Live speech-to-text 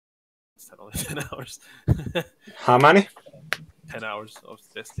It's only 10 hours. How many? 10 hours of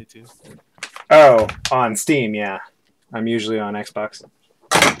Destiny 2. Oh, on Steam, yeah. I'm usually on Xbox.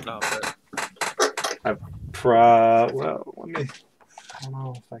 No, but Well, let me. I don't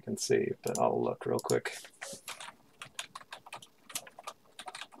know if I can see, but I'll look real quick.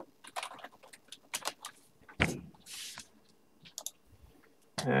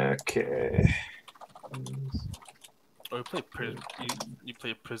 Okay. oh, you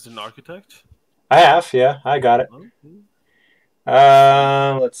play Prison Architect? I have, yeah, I got it. Okay.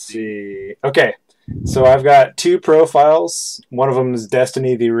 Let's see. Okay, so I've got 2 profiles. One of them is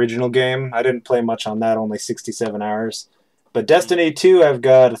Destiny, the original game. I didn't play much on that, only 67 hours. But Destiny 2, I've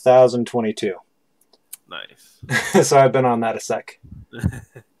got 1,022. Nice. So I've been on that a sec.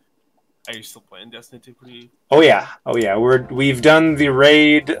 Are you still playing Destiny 2 pretty? Oh yeah. We've done the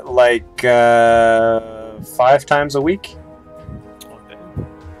raid like 5 times a week. Okay.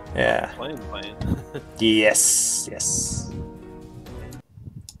 Yeah. Playing. Yes.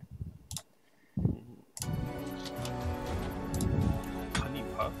 Honey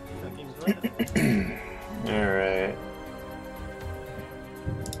Puff? That game's right. Alright.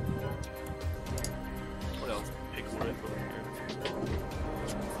 What else? Pixel over here.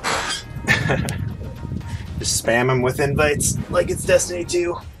 Just spam him with invites like it's Destiny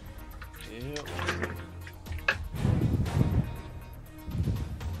 2. Yep.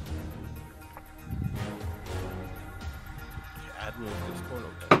 Add me on Discord.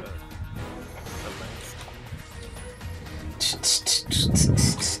 Okay.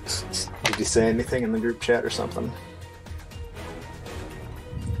 Did you say anything in the group chat or something?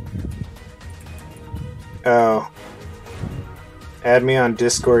 Oh. Add me on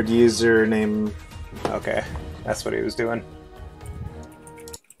Discord username. Okay, that's what he was doing.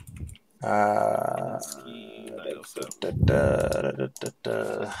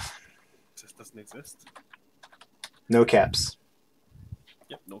 Just doesn't exist. No caps.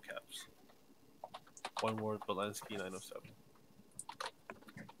 Yep, no caps. One word, Belansky 907.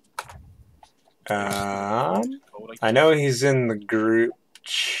 I know he's in the group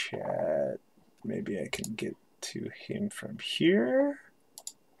chat. Maybe I can get to him from here.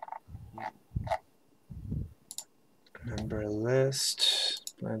 Member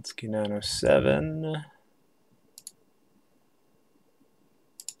list. Belansky 907.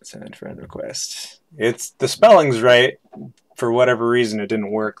 Send friend request. It's the spelling's right. For whatever reason, it didn't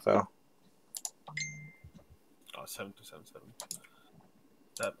work though. Oh, 7277.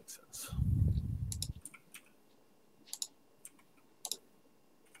 That makes sense.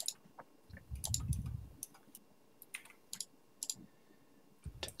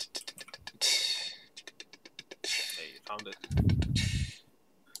 Hey, found it.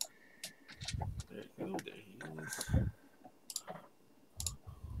 There you go. There he is.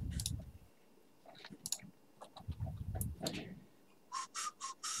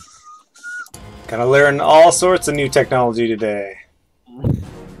 Gonna learn all sorts of new technology today.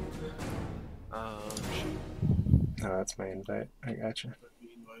 Oh, that's my invite. I gotcha.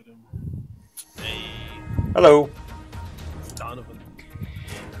 Invite him. Hey. Hello. It's Donovan.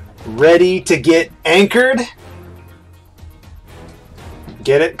 Ready to get anchored?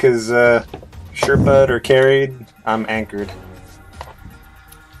 Get it? Because Sherpa or carried, I'm anchored.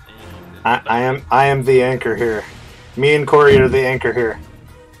 I am the anchor here. Me and Corey are the anchor here.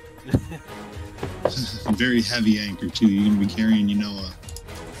 A very heavy anchor too. You're gonna be carrying, carry a lot.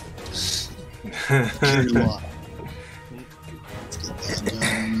 Let's get that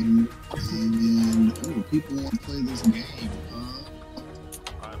going. And people want to play this game.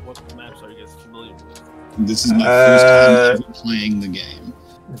 Alright, what maps are you guys familiar with? This is my first time ever playing the game.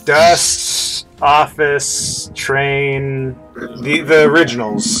 Dust, Office, Train, the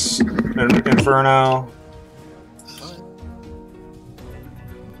originals, Inferno.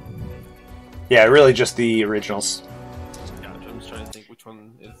 Yeah, really just the originals. Yeah, I'm just trying to think which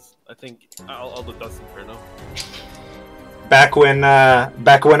one is. I think I'll do Dust Inferno. Back when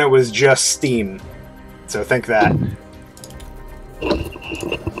it was just Steam, so think that. When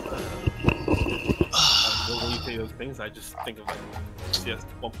you say those things, I just think of like CS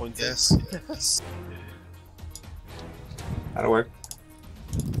 1.6. Yes. That'll work.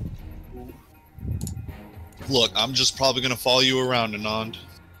 Look, I'm just probably gonna follow you around, Anand.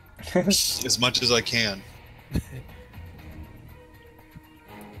 As much as I can.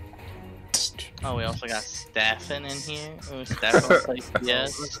 Oh, we also got Stefan in here. Oh, Stefan plays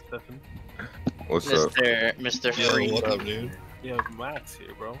yes. What's up? Mr. Free. Yo, what up, dude? You have Max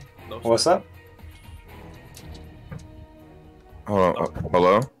here, bro. No What's up? Hold on.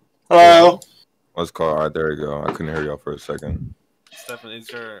 Hello? Hello. Let's call. All right, there you go. I couldn't hear y'all for a second. Stefan, is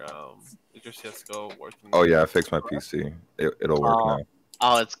your CS:GO working? Oh yeah, I fixed my PC. It'll work now.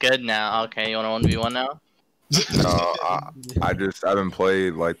 Oh, it's good now. Okay, you want to 1v1 now? No, I haven't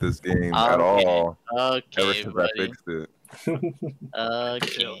played like this game at Okay. all ever Okay, since I buddy. fixed it. Okay.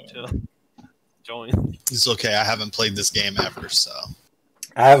 Chill. Join. It's okay. I haven't played this game ever, so.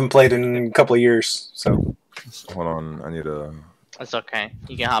 I haven't played in a couple of years, so. Hold on, I need a. It's okay.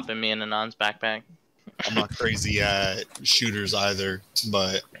 You can hop in me and Anon's backpack. I'm not crazy at shooters either,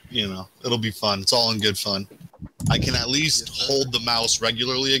 but you know, it'll be fun. It's all in good fun. I can at least hold the mouse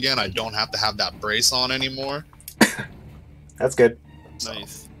regularly again. I don't have to have that brace on anymore. That's good.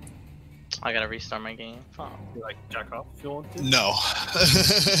 Nice. I gotta restart my game. Fuck. You like jack off if you want to? No.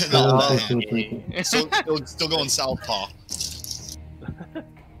 Oh, No. okay. Still going southpaw.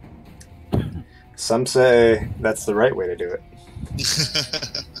 Some say that's the right way to do it.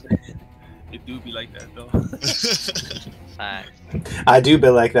 It do be like that though. Fact. I do be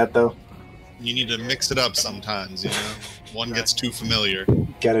like that though. You need to mix it up sometimes, you know? One gets too familiar.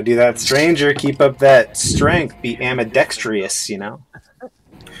 Gotta do that, stranger. Keep up that strength. Be ambidextrous, you know?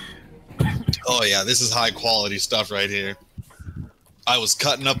 Oh yeah, this is high quality stuff right here. I was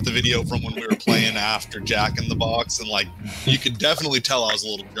cutting up the video from when we were playing after Jack in the Box, and like you could definitely tell I was a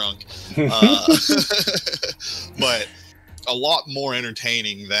little drunk, but a lot more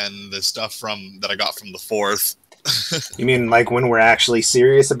entertaining than the stuff that I got from the fourth. You mean like when we're actually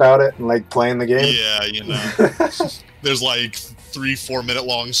serious about it and like playing the game? Yeah, you know, there's like 3-4 minute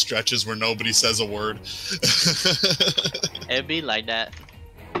long stretches where nobody says a word. It'd be like that.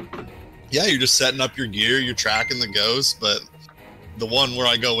 Yeah, you're just setting up your gear, you're tracking the ghost, but the one where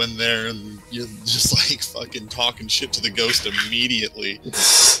I go in there and you're just like fucking talking shit to the ghost immediately.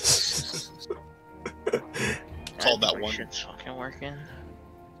 Called that one. Shit's fucking working.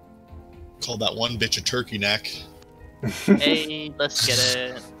 Called that one bitch a turkey neck. Hey, let's get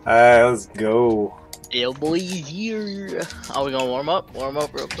it. Alright, let's go. Yo, boys here. Are we gonna warm up? Warm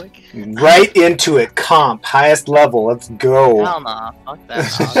up real quick? Right into it. Comp. Highest level. Let's go. Hell nah. Fuck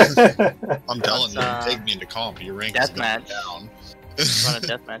that. I'm telling you, Let's, take me into comp. Your rank is going deathmatch. down. Run a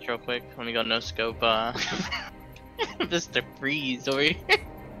deathmatch real quick. Let me go no scope. Just a freeze over here.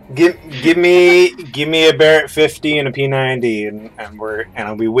 give me a Barrett 50 and a P90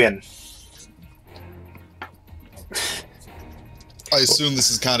 and we win. I assume this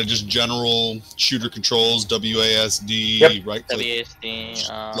is kind of just general shooter controls, WASD, Yep. right click,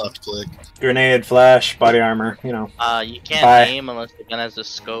 WASD. left click. Grenade, flash, body armor, you know. You can't Bye. aim unless the gun has a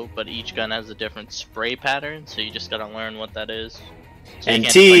scope, but each gun has a different spray pattern, so you just gotta learn what that is. So you And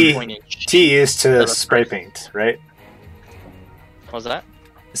can't T- just, like, point and shoot. T is to Little spray spray. paint, right? What was that?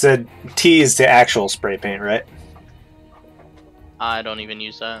 I said T is to actual spray paint, right? I don't even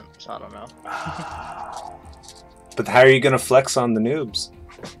use that, so I don't know. But how are you gonna flex on the noobs?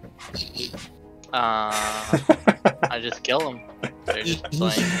 I just kill them. They're just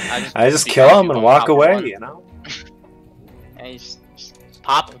like I just beat kill them people and walk pop away, one. you know? And you just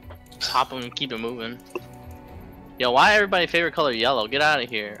pop them and keep it moving. Yo, why everybody's favorite color yellow? Get out of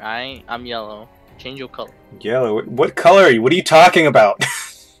here. I'm yellow. Change your color. Yellow. What color are you? What are you talking about?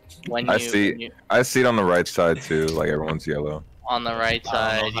 When I you, see. when you I see it on the right side too. Like everyone's yellow. on the right I don't know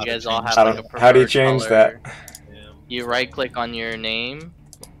side, how you to guys all change have I like a don't- preferred how do you change color. that? You right click on your name.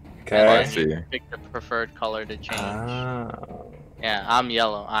 Okay. And I then see. you pick the preferred color to change. Oh. Yeah, I'm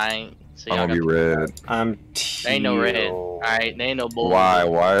yellow. So I'm y'all gonna be got red. I'm the, teal. there ain't no red. Alright, there ain't no bold. Why?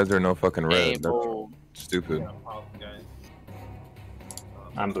 Why is there no fucking There red? ain't That's bold. stupid. Guys.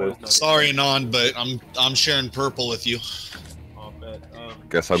 I'm blue. Sorry, Anon, but I'm sharing purple with you. Oh, bet.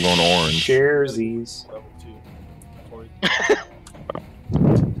 Guess I'm going orange. Sharesies. Level 2.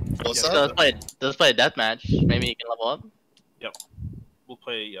 What's Yeah. up? Let's play a deathmatch. Maybe you can level up. We'll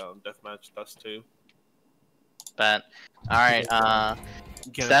play deathmatch Dust 2. But alright,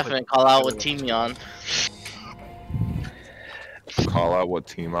 Again, Stefan, call out what team you on. Call out what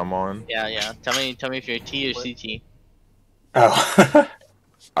team I'm on. Yeah. Tell me if you're T or CT. Oh.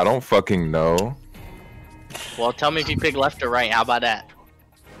 I don't fucking know. Well, tell me if you pick left or right. How about that?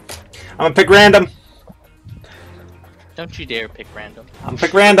 I'm gonna pick random. Don't you dare pick random. I'm gonna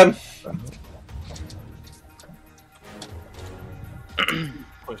pick random.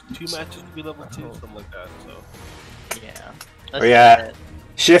 push 2 matches to be level 2, something like that. So Yeah. Oh, yeah. do it.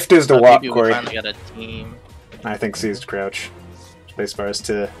 Shift is to But walk, maybe we Corey. finally got a team. I think C is to crouch. Spacebar is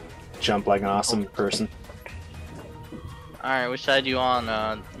to jump like an awesome person. Alright, which side you on,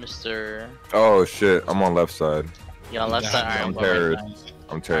 Mr. Oh shit! I'm on left side. You on left side? Alright, I'm going right terrored. side. I'm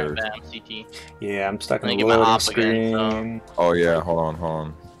Alright, terrored. bet, I'm CT. Yeah, I'm stuck in Let the me get my loading op again, screen. Oh yeah, hold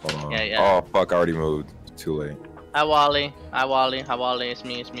on. Yeah. Oh fuck! I already moved. Too late. Hi Wally. Hi Wally. Hi Wally. It's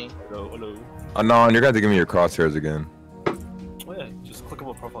me. It's me. Hello, hello. Anon, you're gonna have to give me your crosshairs again. Oh yeah, just click on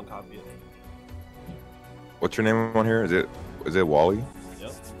my profile and copy it. What's your name on here? Is it Wally?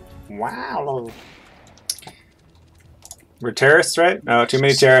 Yep. Wow. We're terrorists, right? No, too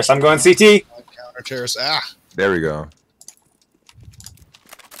many terrorists. I'm going CT. Counter terrorist. Ah! There we go.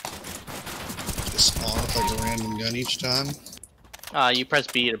 Just spawn with like a random gun each time. You press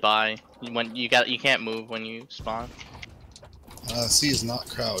B to buy. You can't move when you spawn. C is not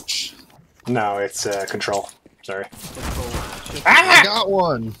crouch. No, it's control. Sorry. I got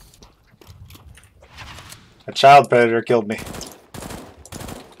one! A child predator killed me.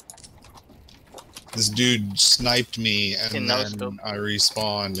 This dude sniped me and In then no-scope. I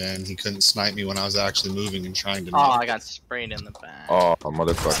respawned and he couldn't snipe me when I was actually moving and trying to Oh, knock. I got sprayed in the back. Oh,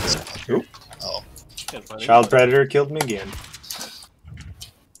 motherfucker. Oop. Oh. Child predator killed me again.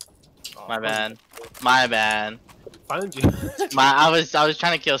 My bad. My bad. Find you. I was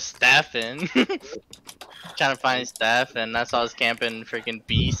trying to kill Stefan. Trying to find Stefan. That's why I was camping freaking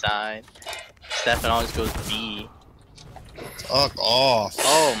B side. Stefan always goes B. Fuck off.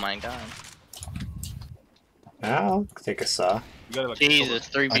 Oh my god. I'll take a saw. You gotta, like, Jesus,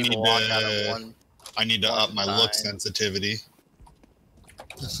 3 I people need walked to- out of one. I need to up my look Fine. sensitivity.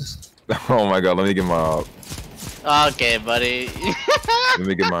 Oh my god, let me get my op. Okay, buddy. Let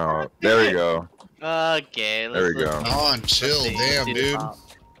me get my op. There we go. Okay, let's There we go. Come on, chill, see- damn, see the dude. top.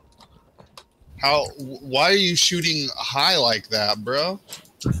 Why are you shooting high like that, bro?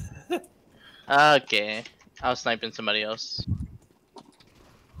 Okay. I was sniping somebody else.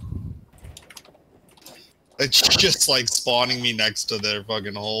 It's just like spawning me next to their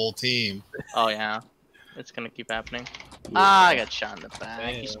fucking whole team. Oh yeah. It's gonna keep happening. Ah, I got shot in the back.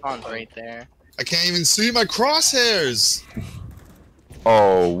 He Damn. spawned right there. I can't even see my crosshairs.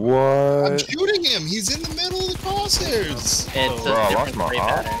 Oh, I'm what? shooting him. He's in the middle of the crosshairs. It's Bro, a I different lost my spray op.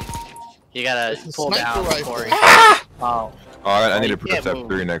 pattern. You gotta It's a pull sniper down, rifle. Corey. Ah! Oh. Oh, I need you to press can't move.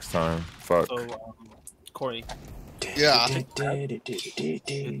 F3 next time. Fuck. So, Corey, Yeah. hit tab.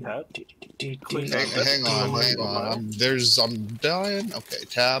 Hang on. I'm dying. Okay,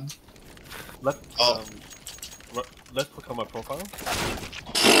 tab. Left, Oh. left click on my profile.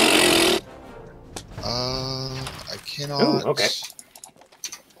 I cannot. Ooh, okay.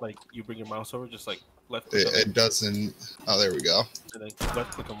 Like, you bring your mouse over, just like left It, click it doesn't. Oh, there we go. and then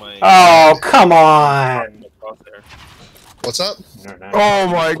left click on my. Oh, come on! Crosshair. What's up? Oh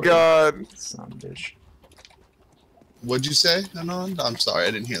my god. Son of a bitch. What'd you say, Anand? I'm sorry,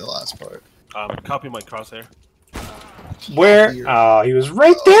 I didn't hear the last part. Copy my crosshair. Where? Oh, he was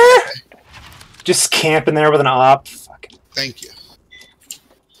right there? Just camping there with an op. Fucking. Thank you.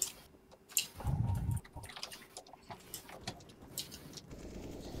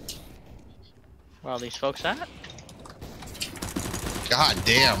 Where are these folks at? God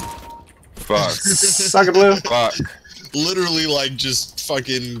damn. Fuck. Suck it, Blue. Fuck. Literally, like, just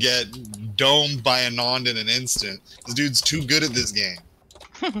fucking get domed by Anand in an instant. This dude's too good at this game.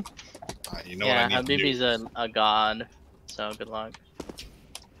 You know Yeah, what I need to do. Habibi's a god. So good luck.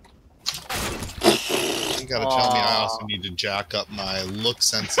 You gotta tell me I Aw. also need to jack up my look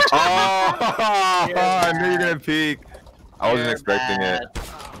sensitivity. Oh, I knew you were gonna peek. I wasn't You're expecting bad.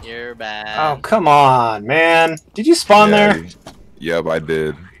 it. You're bad. Oh, come on, man. Did you spawn there? Yep, I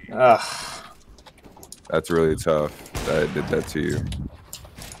did. Ugh. That's really tough that I did that to you.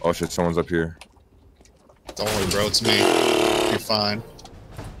 Oh shit, someone's up here. Don't worry, bro, it's me. You're fine.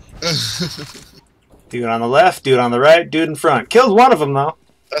 Dude on the left, dude on the right, dude in front. Killed one of them, though.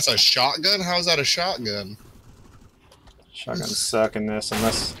 That's a shotgun? How's that a shotgun? Shotguns suck in this,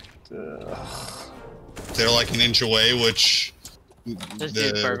 unless... They're like an inch away, which... This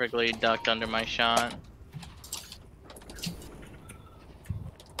dude perfectly ducked under my shot.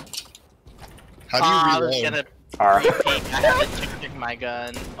 How do I you was reload? gonna R. peek. I had to check my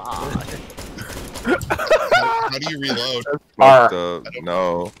gun. Fuck. How do you reload? R. Fucked up.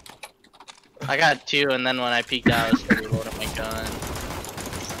 No. I got 2, and then when I peeked out, I was reloading my gun.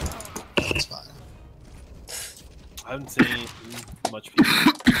 It's fine. I haven't seen much people.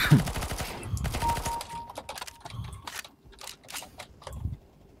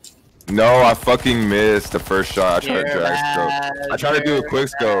 No, I fucking missed the first shot. I tried to You're drag scope. bad, I tried to do a you're quick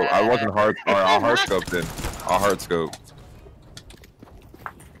scope. I bad. wasn't hard or I'll hard scope then. I'll hard scope.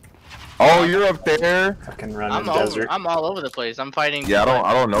 Oh, you're up there? Fucking run in I'm the all, desert. I'm all over the place. I'm fighting. Yeah, people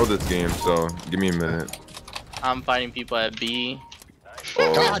I don't know this game, so give me a minute. I'm fighting people at B.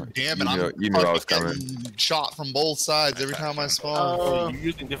 Oh, God damn it, you knew I was fucking coming. getting shot from both sides every time I spawn. Oh, you're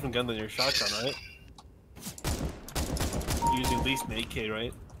using different gun than your shotgun, right? You're using at least an AK,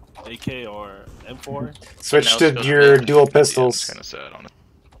 right? AK or M4. Switch No, to it's gonna your be- dual Yeah, it's pistols. kind of sad on it.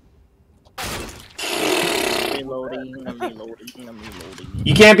 Reloading, I'm reloading.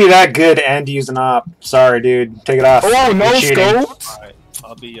 You can't be that good and use an op. Sorry, dude. Take it off. Oh, no You're cheating. scope! Alright,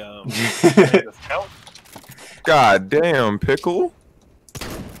 I'll be playing this count. God damn, pickle.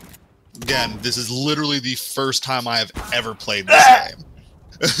 Again, this is literally the first time I have ever played this game.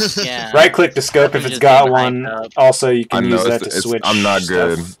 Yeah. Right click the scope if Just it's got being one. hyped up. Also, you I can know use that to switch. I'm not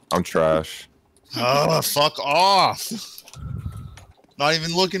good. stuff. I'm trash. Oh, fuck off! Not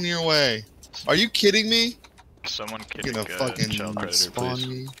even looking your way. Are you kidding me? Someone You're kidding gonna fucking child predator, spawn please.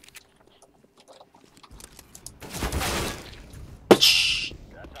 me?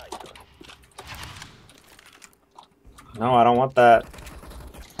 No, I don't want that.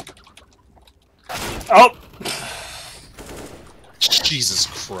 Oh! Jesus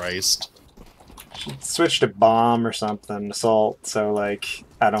Christ. Switch to bomb or something, assault, so like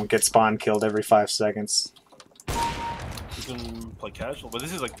I don't get spawn killed every 5 seconds. You can play casual, but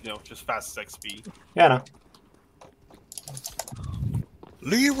this is like, you know, just fast XP. Yeah, no.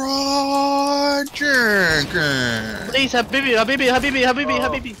 Leroy Jenkins! Please, Habibi.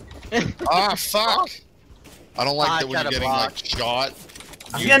 Ah, fuck! I don't like Ah, that when got you're a getting, block. like, shot.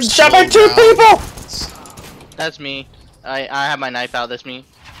 I'm you getting shot by slow 2 down. people! That's me. I have my knife out. That's me.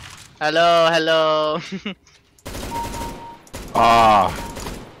 Hello. Ah.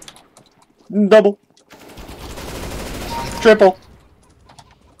 Double. Triple.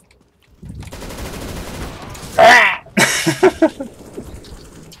 Ah!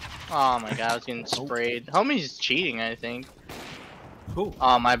 Oh my god, I was getting sprayed. Homie's cheating, I think. Who?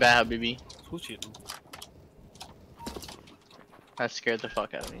 Oh, my bad, Habibi. Who's cheating? That scared the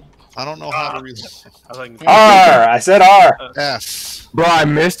fuck out of me. I don't know how to read I was like, R! I said R! F. Bro, I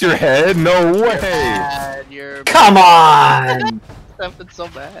missed your head? No way! Bad, you're Come on! something so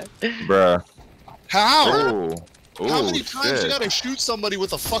bad. Bruh. How? Oh. How many times you gotta shoot somebody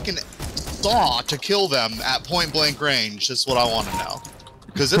with a fucking saw to kill them at point blank range? That's what I want to know.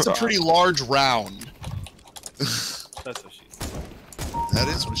 Because it's a pretty large round. that's what she said. That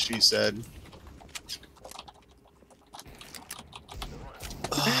is what she said.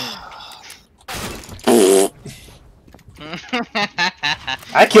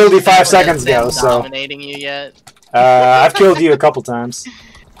 I killed you 5 seconds ago, so dominating you yet? I've killed you a couple times.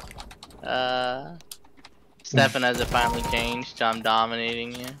 Stefan has it finally changed. I'm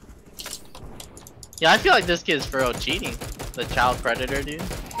dominating you. Yeah, I feel like this kid's for real cheating. The child predator, dude.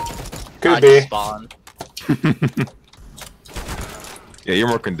 Could I be. just spawned. Yeah, you're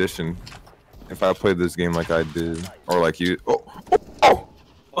more conditioned. If I played this game like I did, or like you. Oh!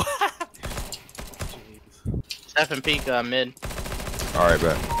 Jeez. Stefan peek mid. Alright,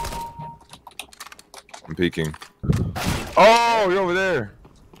 bet. I'm peeking. Oh, you're over there.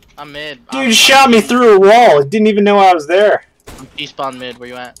 I'm mid. Dude shot me through a wall. It didn't even know I was there. I'm T-spawn mid. Where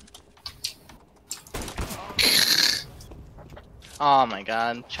you at? Oh my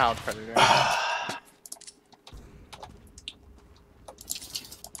god, child predator.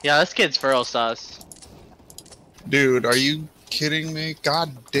 Yeah, this kid's for real sus. Dude, are you kidding me?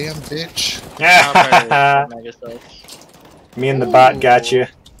 God damn bitch. Child predator is mega sus. Me and the bot got you.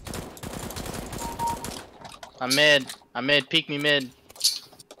 I'm mid. Peek me mid.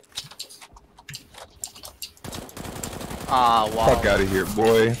 Ah, Wally. Fuck out of here,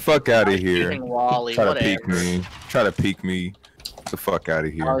 boy. Fuck out of here. Shooting Wally, Try to whatever. peek me. Try to peek me. Get the fuck out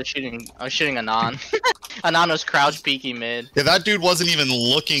of I here. was shooting Anon. Anon was crouch peeking mid. Yeah, that dude wasn't even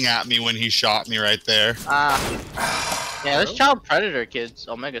looking at me when he shot me right there. Yeah, this child predator kid's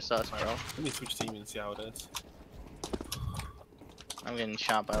omega sus, bro. Let me switch team and see how it is. I'm getting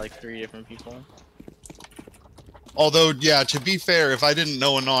shot by like 3 different people. Although, yeah, to be fair, if I didn't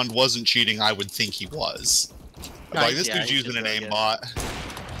know Anand wasn't cheating, I would think he was. Like, this Yeah, dude's he's using an just really aimbot.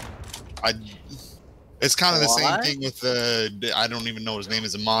 It's kind of the same What? thing with the, I don't even know his name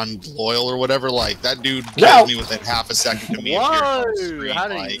is, Amon Loyal or whatever. Like, that dude No. killed me within half a second to me. Whoa! Screen. How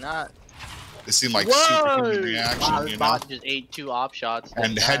did Like, he not? it seemed like Whoa! superhuman Wow, reaction, this you know? bot just ate 2 op shots.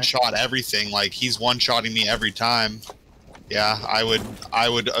 And headshot everything. Like, he's one-shotting me every time. Yeah, I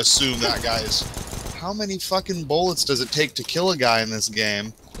would assume that guy is. How many fucking bullets does it take to kill a guy in this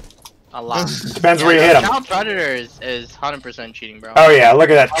game? A lot. Depends where you hit him. Child predator is 100% cheating, bro. Oh yeah, look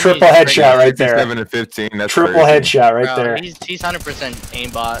at that triple headshot right there. 7 and 15. That's Triple crazy. headshot right Bro, there. He's 100%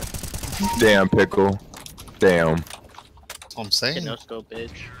 aimbot. Damn, pickle. Damn. That's what I'm Get saying. no scope,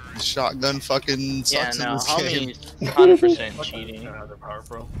 bitch. The shotgun fucking Yeah, sucks no, in this game. homie's 100% cheating. Have their power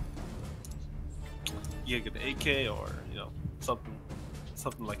pro. You get an AK or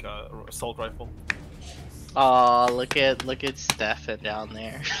something like a assault rifle. Oh, look at Stefan down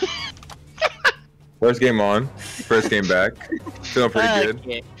there. First game on. First game back. Feeling pretty good.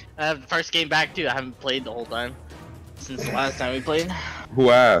 Okay. First game back too. I haven't played the whole time since the last time we played. Who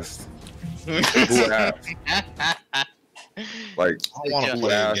asked? Who asked? Like, I want to who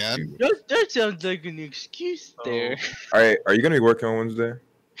play asked again. you? That sounds like an excuse there. Alright, are you gonna be working on Wednesday?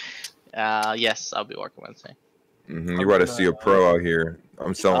 Yes, I'll be working Wednesday. You gotta see a pro out here.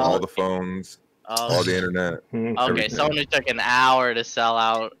 I'm selling all the phones, Oh, all the internet. okay, everything. someone who took an hour to sell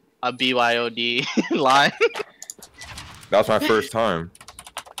out a BYOD line. That was my first time.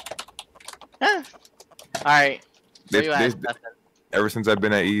 Alright. They- Ever since I've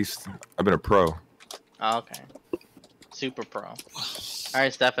been at East, I've been a pro. Oh, okay. Super pro.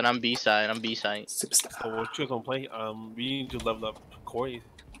 Alright, Stefan, I'm B side. I'm B side. So what you gonna play? We need to level up Corey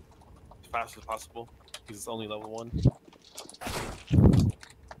as fast as possible because it's only level 1.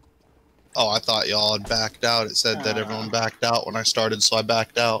 Oh, I thought y'all had backed out. It said that everyone backed out when I started, so I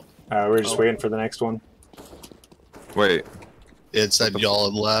backed out. We're just waiting for the next one. Wait. It said y'all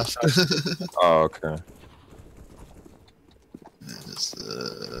had left. Oh, okay. It's,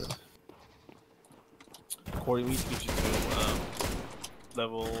 Corey, we need to get you to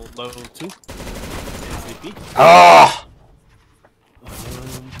level 2. ASAP. Ah!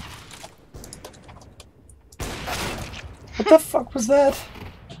 What the fuck was that?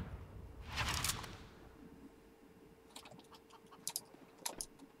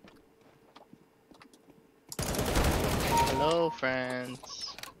 Hello,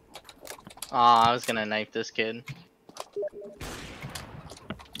 friends. Aw, I was gonna knife this kid.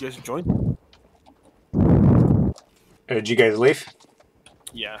 You guys join? Did you guys leave?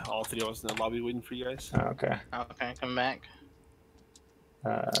 Yeah, all 3 of us in the lobby waiting for you guys. Oh, okay. Okay, come back.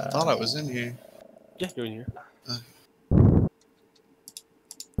 I thought I was in here. Yeah, you're in here.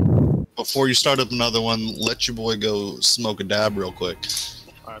 Before you start up another one, let your boy go smoke a dab real quick.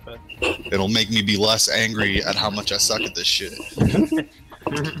 Alright, bet. It'll make me be less angry at how much I suck at this shit.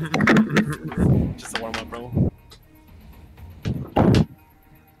 Just a warm up, bro.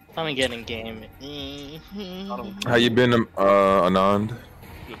 Let me get in game. How you been, Anand?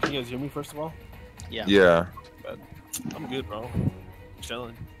 Yo, can you guys hear me first of all? Yeah. Yeah. I'm good, bro.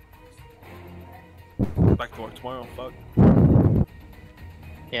 Chilling. Back to work tomorrow. Fuck.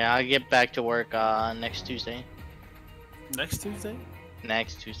 Yeah, I'll get back to work next Tuesday. Next Tuesday?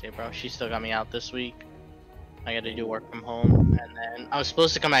 Next Tuesday, bro. She still got me out this week. I got to do work from home, and then I was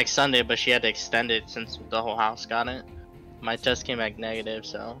supposed to come back Sunday, but she had to extend it since the whole house got it. My test came back negative,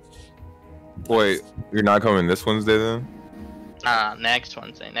 so. Wait, you're not coming this Wednesday then? Next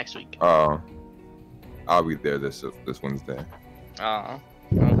Wednesday, next week. Oh. I'll be there this Wednesday. Oh,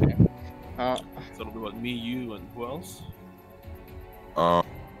 okay. So it'll be what, me, you, and who else?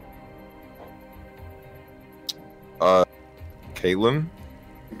 Caitlin?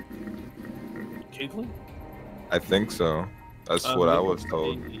 Caitlin? I think so. That's what I was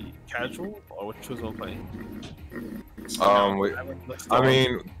told. Casual, or what you was gonna play? Wait, I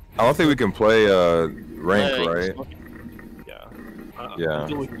mean, I don't think we can play rank, right? Yeah. Yeah.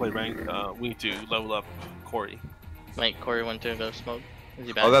 Until we can play rank, we need to level up Corey. Wait, Corey went to go smoke. Is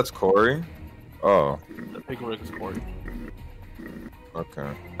he back? Oh, that's Corey? Oh, The big rig is Corey. okay.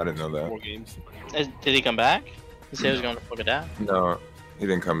 I didn't know 4 that. games. Did he come back? He said he was going to fuck it out. No, he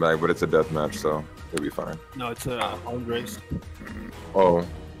didn't come back, but it's a death match, so he'll be fine. No, it's Andres. Oh,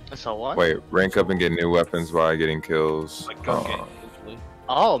 So what? wait, rank up and get new weapons while getting kills. Like gun game, essentially.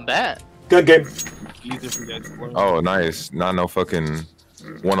 Oh, bet. Good game. Easier for you guys to learn. Oh, nice. Not no fucking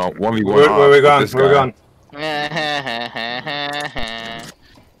 1v1. Where we going? Where we going? Yeah,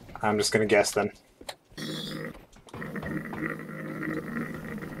 I'm just gonna guess then.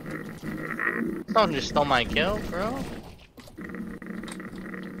 someone just stole my kill, bro.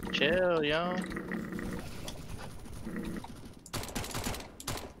 Chill, yo.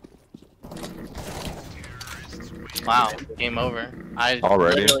 Wow, game over. I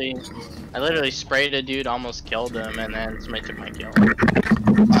Already? literally sprayed a dude, almost killed him, and then somebody took my kill. I'm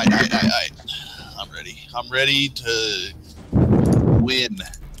ready. I'm ready to win.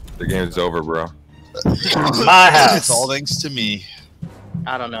 The game's over, bro. My house. It's all thanks to me.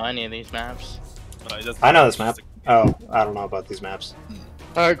 I don't know any of these maps. But it doesn't I know matter, this map. it's Oh, I don't know about these maps.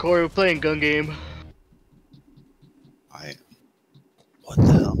 Alright, Corey, we're playing gun game. What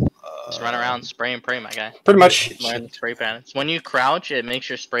the hell? Just run around, spray and pray, my guy. Pretty much. Learn the spray patterns. When you crouch, it makes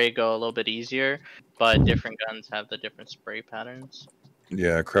your spray go a little bit easier, but different guns have the different spray patterns.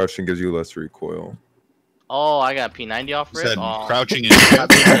 Yeah, crouching gives you less recoil. Oh, I got P90 off rip. Said Oh. crouching is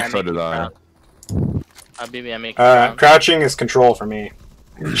So did I. Habibi, I make you proud. Crouching is control for me.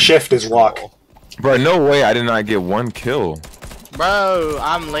 Shift is walk. Bro, no way I did not get one kill. Bro,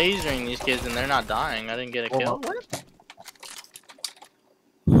 I'm lasering these kids and they're not dying. I didn't get a kill. What?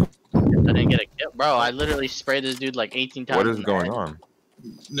 I didn't get a kill. Bro, I literally sprayed this dude like 18 times. What is going on?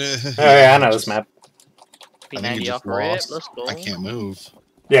 Oh yeah, I know this map. I think P90 you off just rip. lost. Let's go. I can't move.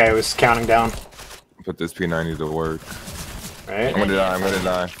 Yeah, it was counting down. Put this P90 to work. Right? I'm gonna die. I'm gonna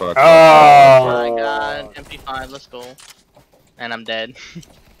die. Fuck. Oh Oh my god. MP5, let's go. And I'm dead.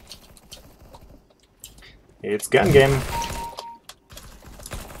 It's gun game.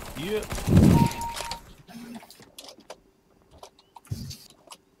 Yeah.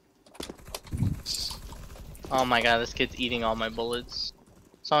 Oh my god, this kid's eating all my bullets.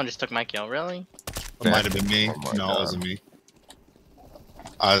 Someone just took my kill, really? It might have been me. Oh my No, God. it wasn't me.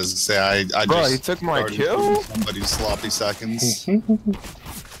 I was gonna say I Bro, just he took my started kill? doing somebody's sloppy seconds.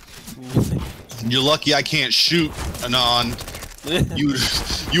 You're lucky I can't shoot, Anon.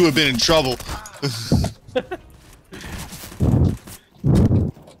 You have been in trouble.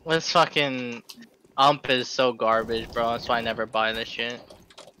 This fucking ump is so garbage, bro. That's why I never buy this shit.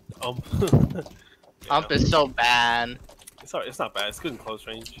 Ump is so bad. It's not bad. It's good in close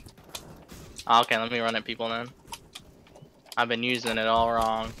range. Oh, okay, let me run at people then. I've been using it all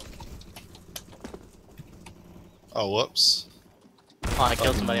wrong. Oh, whoops. Oh, I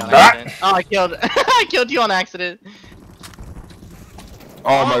killed somebody on accident. Oh, I killed you on accident.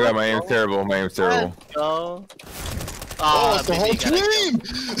 Oh my god, my aim's terrible. My aim's terrible. Let's go. Oh, it's the baby, whole you got a team!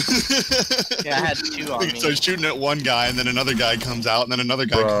 kill. Yeah, I had two on me. So shooting at one guy, and then another guy comes out, and then another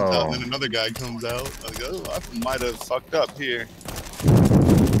guy comes out, Bro. and then another guy comes out. I was like, oh, I might have fucked up here.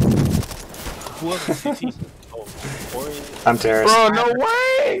 Who was the CT? Oh, Corey. I'm terrorist. Bro, no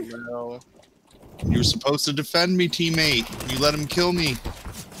way! Bro. You were supposed to defend me, teammate. You let him kill me.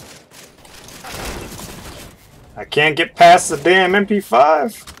 I can't get past the damn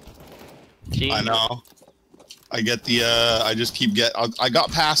MP5. Jeez. I know. I get the, I just keep I got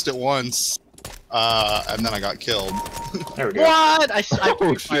past it once, and then I got killed. There we go. What? I Oh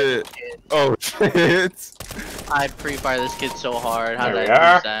pre-fired shit. this kid. Oh shit. I pre-fire this kid so hard. How There did we I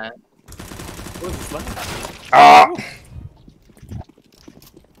are. lose that? What is this left? Oh,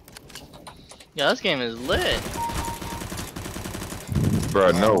 Yeah, this game is lit.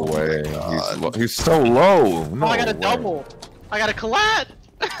 Bro, no way. He's so low. No Oh, I got a way. double. I got a collat.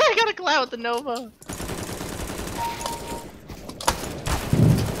 I got a collat with the Nova.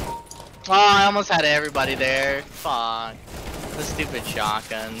 Oh, I almost had everybody there. Fuck. The stupid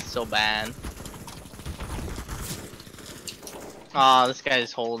shotgun. So bad. Oh, this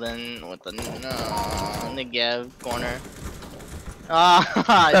guy's holding with the Negev corner. Oh,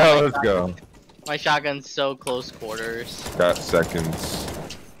 Oh, let's go. My shotgun's so close quarters. Got seconds.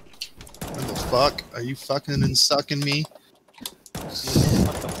 What the fuck? Are you fucking and sucking me?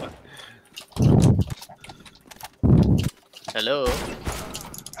 Hello.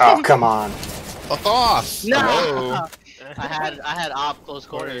 oh, come on. Fuck off! No. Hello. I had op close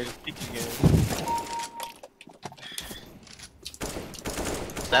quarters.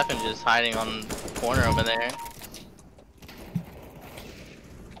 Stefan just hiding on the corner over there.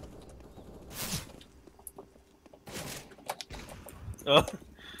 Oh.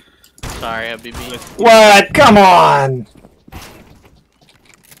 Sorry, Habibi. What? Come on.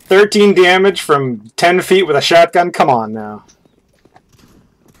 13 damage from 10 feet with a shotgun? Come on now.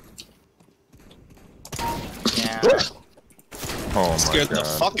 Yeah. Oh my Scared the god.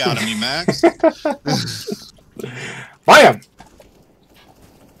 fuck out of me, Max. Bam!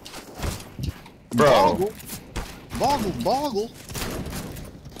 Bro. Boggle.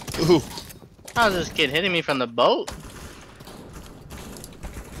 Ooh, How's this kid hitting me from the boat?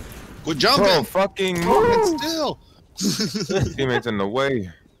 quit Bro, jumping. fucking Moving move. still. Teammates in the way.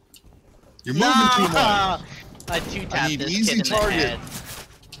 You're moving too much. I two-tapped need this easy kid in target.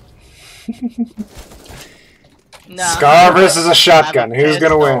 the head. Nah. Scar versus a I have shotgun. a Who's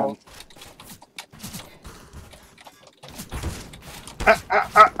gonna pistol. win?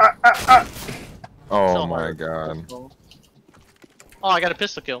 Oh So my hard. god. Oh, I got a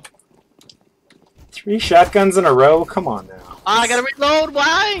pistol kill. 3 shotguns in a row? Come on now. Oh, I gotta reload.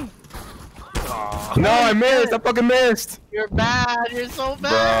 Why? No, I missed. I fucking missed. You're bad. You're so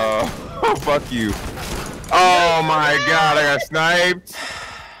bad. Bro. Fuck you. Oh my god, I got sniped.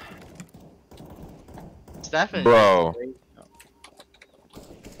 Stefan. Bro.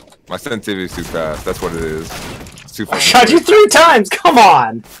 My sensitivity is too fast. That's what it is. It's too I fast. shot you 3 times! Come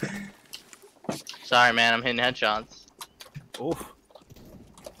on! Sorry, man. I'm hitting headshots. Oof.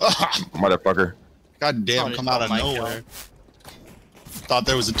 Motherfucker. God damn, Someone come just out of stole my nowhere. Thought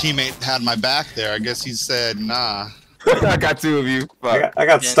there was a teammate that had my back there. I guess he said, nah. I got two of you. Fuck. I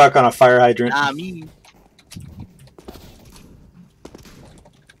got stuck on a fire hydrant. Nah, me.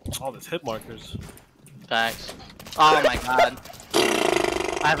 All these hit markers. Facts. Oh my god.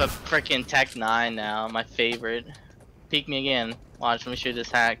 I have a freaking Tech 9 now, my favorite. Peek me again. Watch, let me show you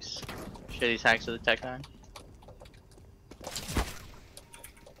this hacks. Show these hacks of the Tech 9.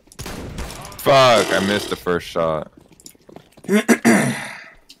 Fuck, I missed the first shot.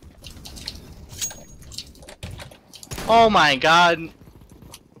 Oh my god.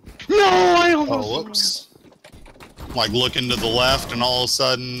 No, I Oh, almost. whoops. Like looking to the left, and all of a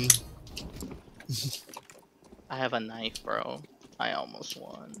sudden, I have a knife, bro. I almost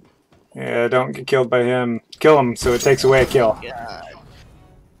won. Yeah, don't get killed by him. Kill him so it takes away a kill.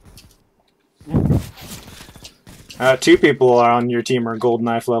 God. 2 people are on your team are gold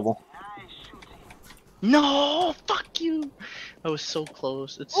knife level. No, fuck you. I was so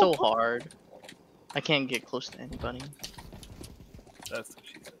close. It's so hard. I can't get close to anybody. That's what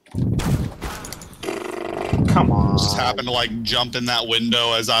she said. Come on. just happened to like jump in that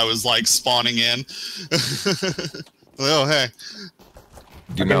window as I was like spawning in. Oh, hey.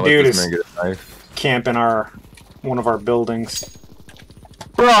 Do Fucking not let dude this is- man get a knife. Camp in one of our buildings.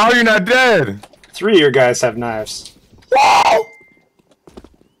 Bro, how are you not dead? 3 of your guys have knives.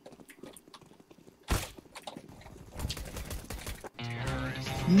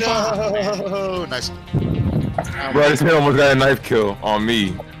 No! Nice. Bro, this man almost got a knife kill on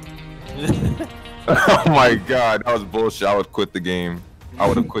me. Oh my god, that was bullshit. I would quit the game. I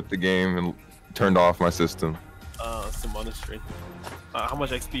would have quit the game and turned off my system. It's a monastery. How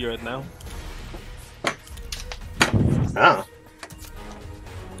much XP you're at now? Ah.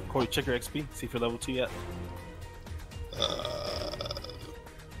 Corey, check your XP. See if you're level 2 yet.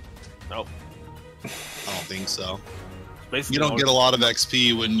 Nope. I don't think so. Basically, You don't get a lot of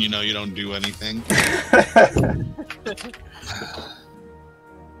XP when you know you don't do anything.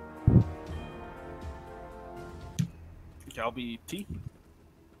 Okay, I'll be T.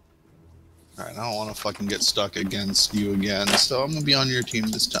 Alright, I don't want to fucking get stuck against you again, so I'm gonna be on your team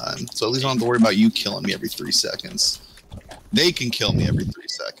this time. So at least I don't have to worry about you killing me every 3 seconds. They can kill me every 3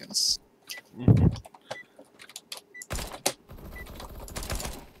 seconds.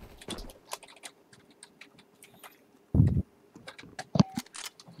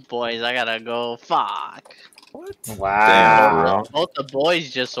 Boys, I gotta go. Fuck. What? Wow. Damn, Both the boys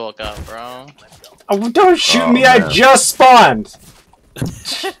just woke up, bro. Oh, don't shoot Oh, me, man. I just spawned!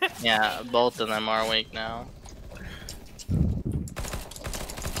 Yeah, both of them are awake now.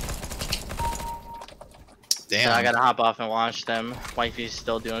 Damn. So I gotta hop off and watch them. Wifey's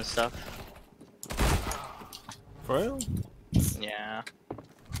still doing stuff. For real? Yeah.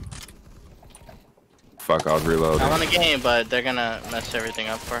 Fuck, I was reloading. I'm on the game, but they're gonna mess everything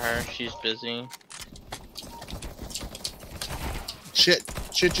up for her. She's busy. Shit.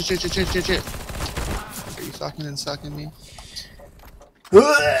 Shit. Are you fucking and sucking me?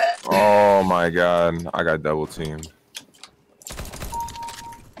 Oh my god, I got double teamed.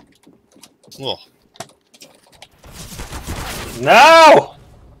 Oh. No!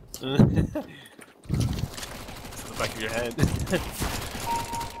 The back of your head.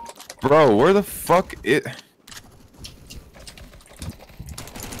 Bro, where the fuck it?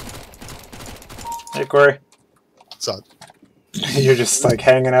 Hey, Corey. What's up? You're just like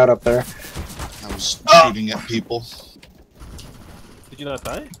hanging out up there. I was shooting at people. Did you not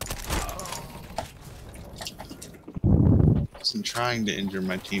die? I wasn't trying to injure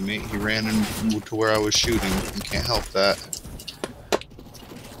my teammate. He ran into where I was shooting. You can't help that.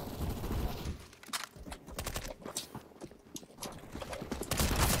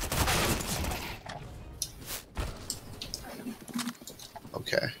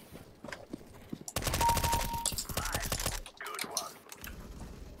 Okay.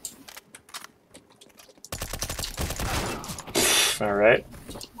 Alright.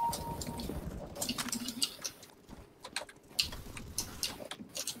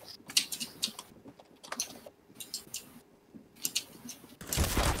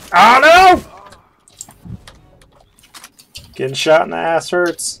 Oh no! Getting shot in the ass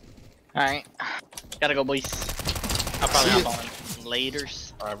hurts. Alright. Gotta go, boys. I'll probably See hop on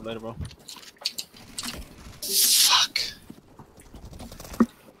laters. Alright, later, bro. Fuck.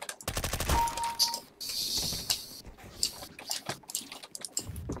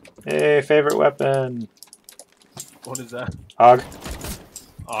 Hey, favorite weapon. What is that? Hog.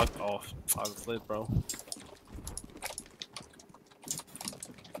 Oh, Og's lit, bro.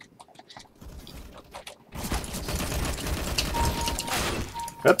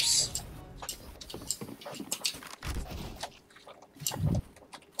 Oops.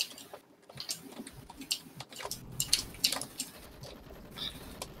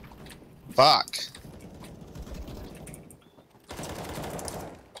 Fuck.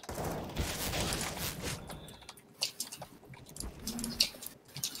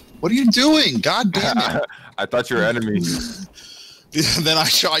 What are you doing? God damn it. I thought you were enemies. Then I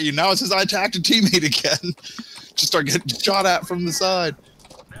shot you. Now it says I attacked a teammate again. Just start getting shot at from the side.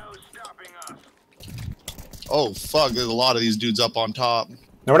 Oh, fuck. There's a lot of these dudes up on top.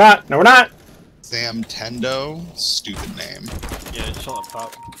 No, we're not. No, we're not. Sam Tendo. Stupid name. Yeah, it's still on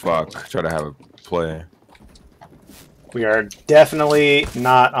top. Fuck. Try to have a play. We are definitely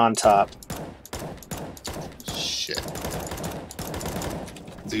not on top. Shit.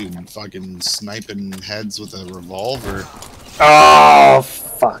 Dude, fucking sniping heads with a revolver. Oh,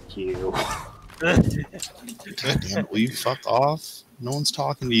 fuck you. God damn it, will you fuck off? No one's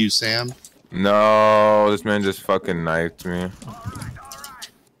talking to you, Sam. No, this man just fucking knifed me.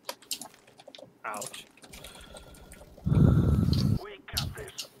 Ouch.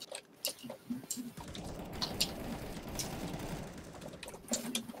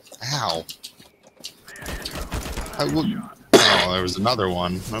 Ow. Oh, there was another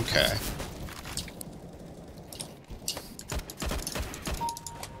one. Okay.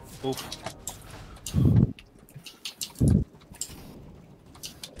 Oof.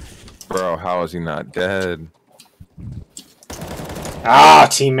 Bro, how is he not dead? Ah,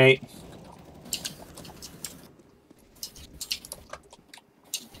 teammate.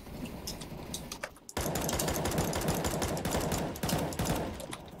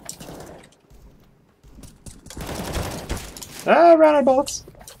 Ah, ran out of bullets.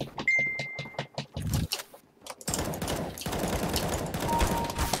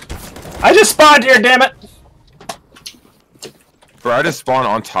 I just spawned here, damn it! Bro, I just spawned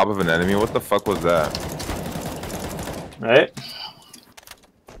on top of an enemy. What the fuck was that? Right?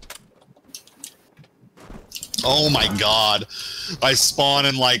 Oh my god. I spawn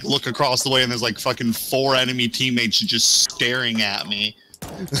and like look across the way and there's like fucking 4 enemy teammates just staring at me.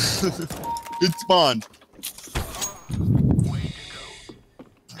 Good spawn.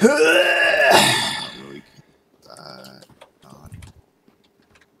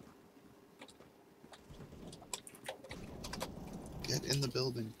 Get in the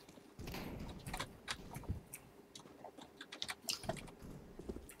building.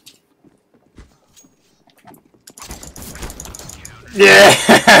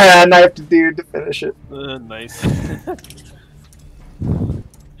 Yeah, knifed a dude to finish it. Nice.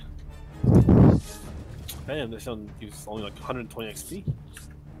 Damn, this one gives only like 120 XP.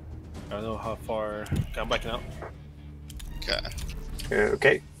 I don't know how far. Okay, I'm backing out. Okay.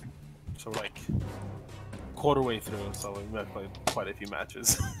 Okay. So we're like quarter way through, so we might play quite a few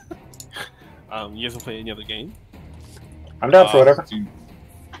matches. You guys will play any other game? I'm down for whatever. Dude,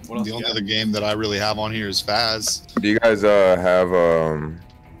 What else the you only got? other game that I really have on here is Phaz. Do you guys have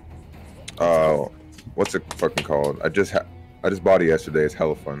what's it fucking called? I just bought it yesterday. It's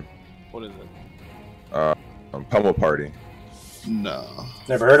hella fun. What is it? Pummel Party. No.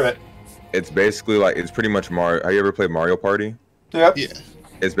 Never heard of it. It's basically like it's pretty much Mario. Have you ever played Mario Party? Yep. Yeah.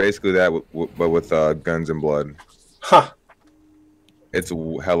 It's basically that, but with guns and blood. Huh. It's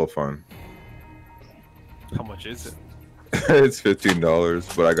hella fun. How much is it? It's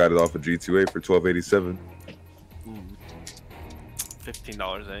 $15, but I got it off of G2A for $12.87.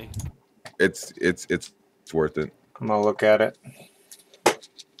 $15, eh? It's worth it, I'm gonna look at it.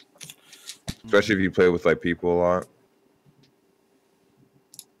 especially if you play with like people a lot.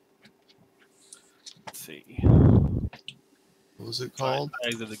 Let's see. What was it called?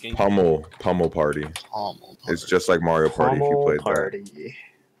 Tags of the game. Pummel Party. Pommel. It's just like Mario Party if you Pummel played that. Party.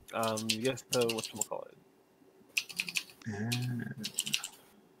 Yes, whatchamacallit?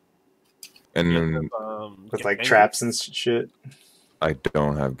 And then With like Gang traps and shit. I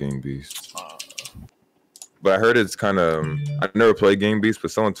don't have Game Beast, Beast? but I heard it's kind of. I never played Game Beast,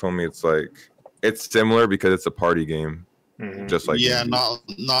 but someone told me it's like it's similar because it's a party game, Mhm. just like yeah, Game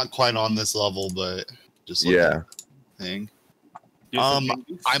Beast. not quite on this level, but just like Yeah. a thing. You have some Gang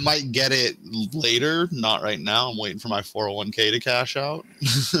Beast? I might get it later, not right now. I'm waiting for my 401k to cash out.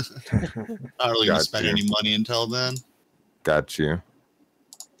 Not really gonna Got spend you. any money until then. Got you.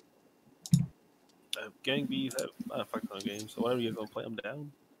 Gang Beast, fuck on games. So whatever you guys gonna play, I'm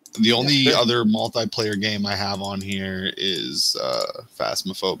down. The only sure. other multiplayer game I have on here is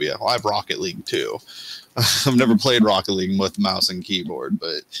Phasmophobia. Well, I have Rocket League too. I've never played Rocket League with mouse and keyboard,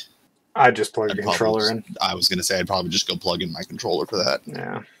 but I just plugged I'd the probably controller in. I was gonna say I'd probably just go plug in my controller for that.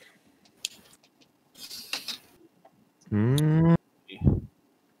 Yeah.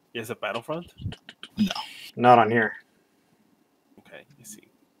 Is it Battlefront? Not on here. Okay, you see.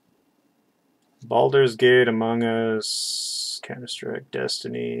 Baldur's Gate, Among Us, Counter Strike,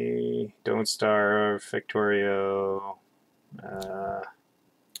 Destiny, Don't Starve, Victorio,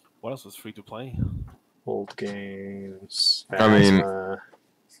 What else was free to play? old games. I mean,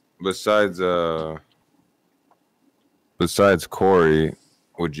 Phasma. besides Corey,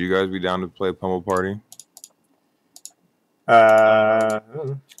 would you guys be down to play Pummel Party? I'm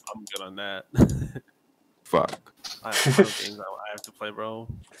good on that. Fuck. I have a lot of games I have to play, bro.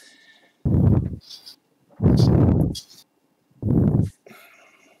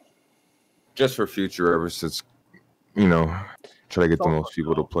 Just for future ever since, try to get the most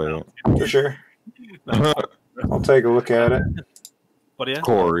people to play it. For sure. No, I'll take a look at it. but yeah,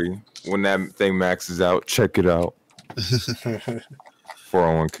 Corey, when that thing maxes out, check it out.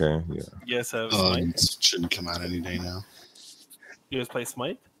 401k, yeah. you guys have Smite? It shouldn't come out any day now. You guys play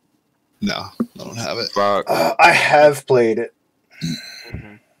Smite? No, I don't have it. Fuck. I have played it.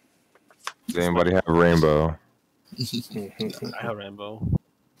 Mm-hmm. Does anybody have Rainbow? I have Rambo.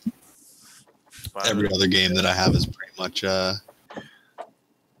 Every other game that I have is pretty much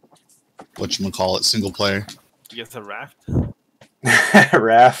whatchamacallit, single player. You guys have Raft?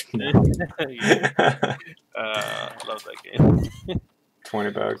 Raft. Yeah. Love that game.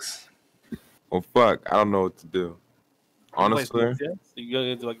 $20. Well, fuck. I don't know what to do. Honestly, You go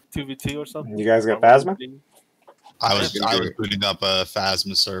into like 2v2 or something? You guys got Phasma? I was booting up a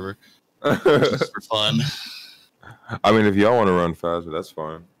Phasma server just for fun. I mean, if y'all want to run faster, that's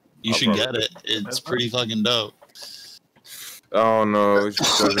fine. You should get it. It's pretty fucking dope. Oh no, it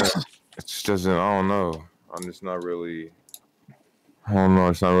just doesn't. I don't know. I'm just not really. I don't know.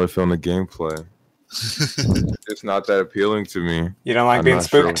 It's not really feeling the gameplay. It's not that appealing to me. You don't like I'm being not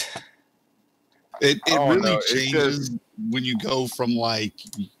spooked? sure. It Oh, really no, it's changes when you go from like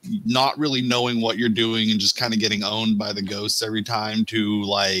not really knowing what you're doing and just kind of getting owned by the ghosts every time to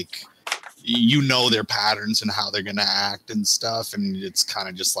like their patterns and how they're gonna act and stuff, and it's kind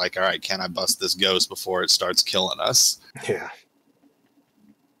of just like, all right, can I bust this ghost before it starts killing us? Yeah.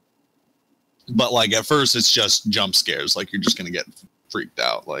 But like at first, it's just jump scares, like you're just gonna get freaked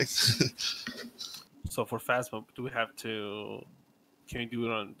out, like. So for Phasma, do we have to? Can we do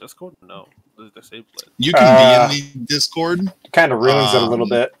it on Discord? No, let's disable it. You can be in the Discord. Kind of ruins it a little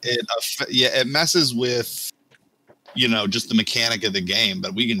bit. It messes with, just the mechanic of the game,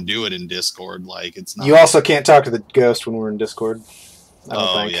 but we can do it in Discord. Like it's not. You also can't talk to the ghost when we're in Discord. I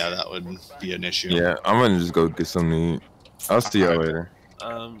don't think. Yeah, that would be an issue. Yeah, I'm gonna just go get something to eat. I'll see y'all later.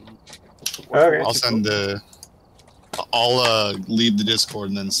 Okay. I'll send I'll leave the Discord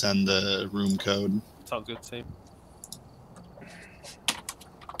and then send the room code. Sounds good. Same.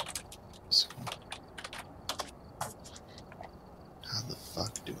 How the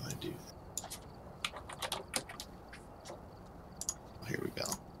fuck do I do that? Here we go.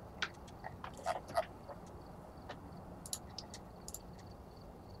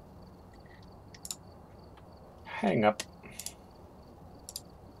 Hang up.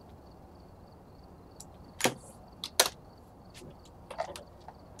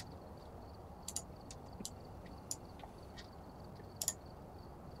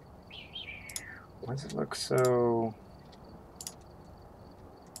 Why does it look so...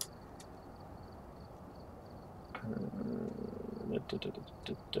 I'm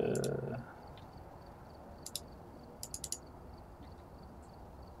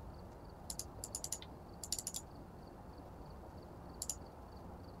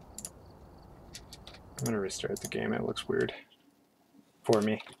gonna restart the game. It looks weird for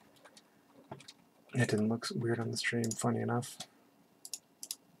me. It didn't look weird on the stream, funny enough.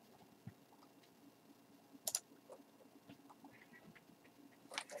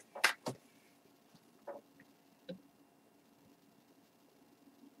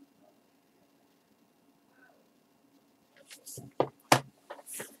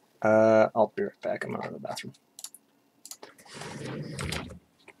 I'll be right back. I'm going to the bathroom.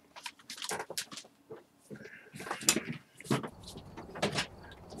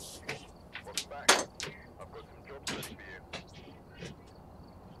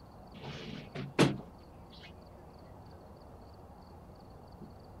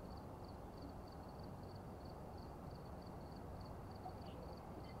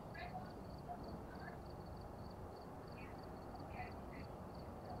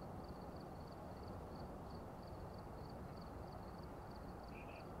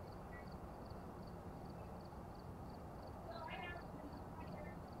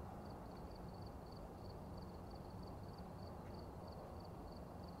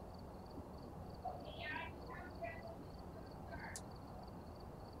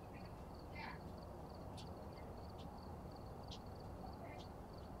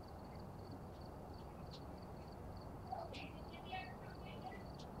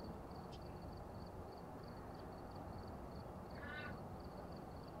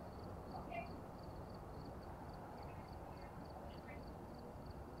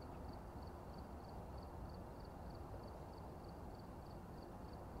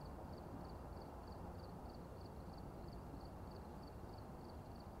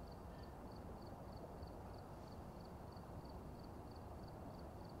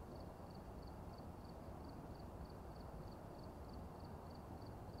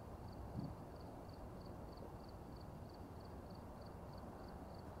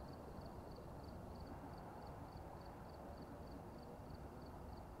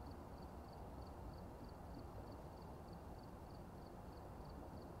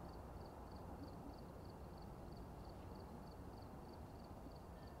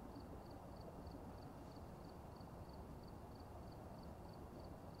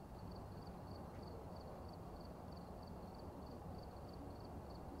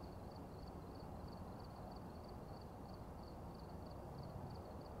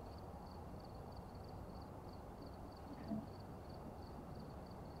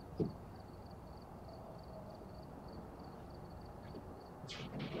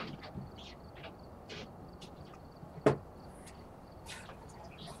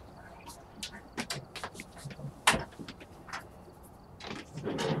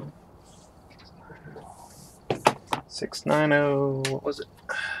 $690. What was it?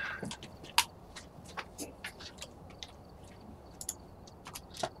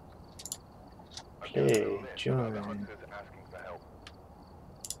 Play, join.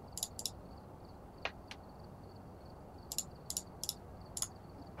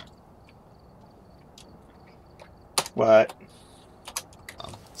 What?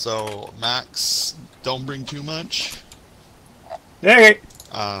 So Max, don't bring too much. Okay.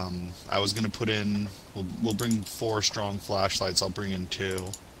 I was gonna put in. We'll bring 4 strong flashlights. I'll bring in 2.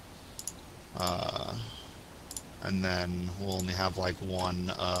 And then we'll only have like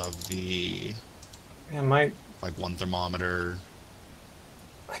one of the. Yeah, like 1 thermometer.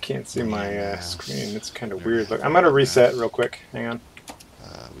 I can't see my EMF, screen. It's kind of never weird. had Look, I'm gonna EMF. reset real quick. Hang on.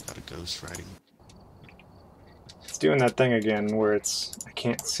 We got a ghost writing. It's doing that thing again where I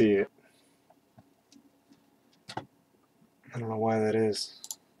can't see it. I don't know why that is.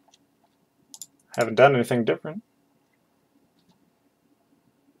 Haven't done anything different.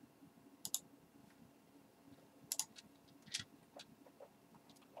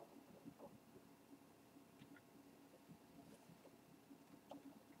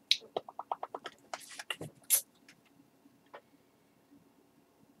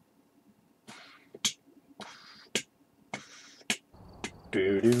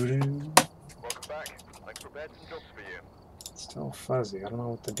 Doo-doo-doo. Welcome back. I've prepared some jobs for you. Still fuzzy. I don't know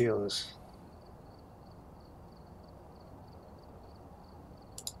what the deal is.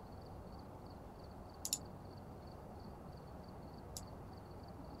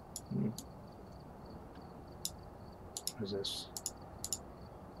 What is this?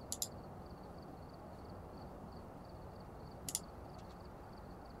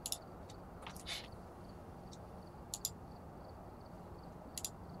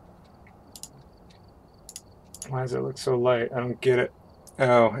 Why does it look so light? I don't get it.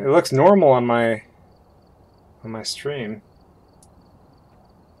 Oh, it looks normal on my stream.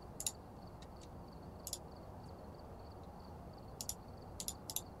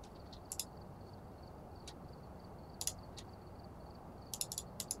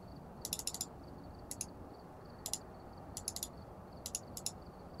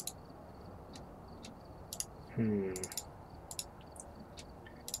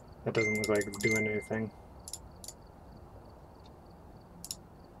 That doesn't look like it's doing anything.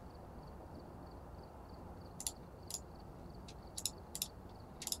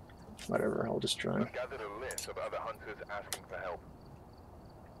 Whatever, I'll just join. I've gathered a list of other hunters asking for help.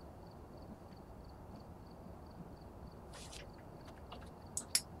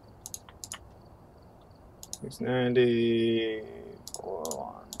 It's 90.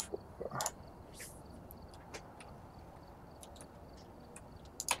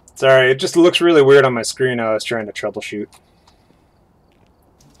 Sorry, it just looks really weird on my screen. I was trying to troubleshoot.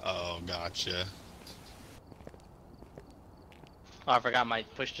 Oh, gotcha. Oh, I forgot my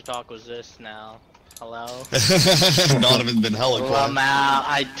push to talk was this now. Hello? Donovan's been hella Well, quiet. I'm out.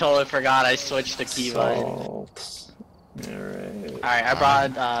 I totally forgot I switched the key button. Salt. Alright. Alright, I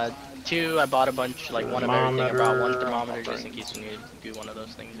brought 2. I bought a bunch, like 1 of everything. I brought 1 thermometer just in case we need to do one of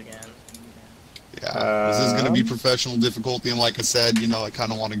those things again. Yeah, this is going to be professional difficulty, and like I said, you know, I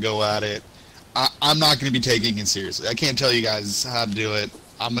kind of want to go at it. I'm not going to be taking it seriously. I can't tell you guys how to do it.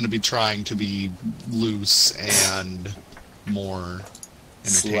 I'm going to be trying to be loose and more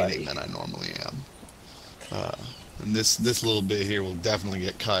entertaining than I normally am. And this little bit here will definitely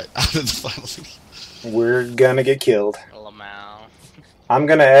get cut out of the final video. We're gonna get killed. Lamau. I'm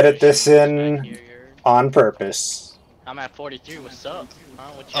gonna edit this in on purpose. I'm at 43. What's up?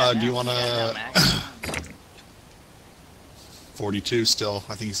 What Do you at want now, to... Max? 42 still.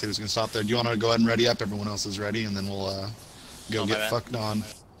 I think he said he was going to stop there. Do you want to go ahead and ready up? Everyone else is ready, and then we'll go get fucked on.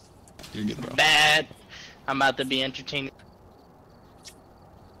 You're good, bro. Bad. I'm about to be entertaining.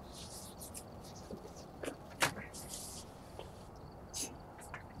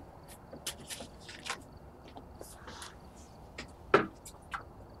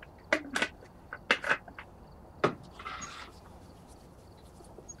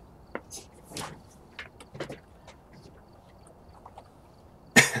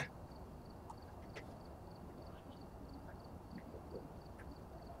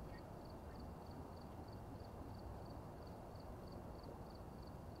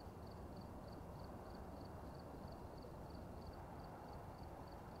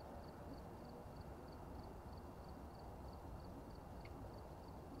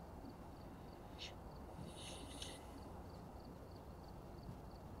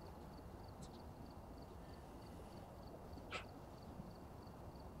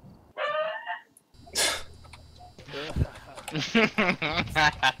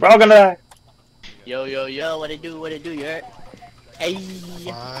 We're all gonna die. Yo, yo, yo, what it do, you heard? Hey!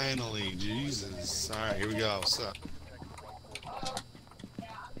 Finally, Jesus. Alright, here we go. What's up?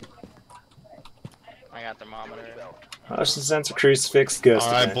 I got thermometer. Motion sensor, crucifix, ghost.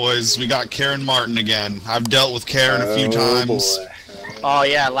 Alright, event. boys, we got Karen Martin again. I've dealt with Karen a few times. Boy. Oh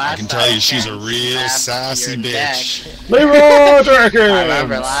yeah, last I can time. tell you she's a Karen real snapped sassy your bitch. neck. Leroy Jenkins! I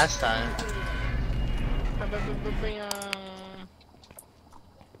remember last time.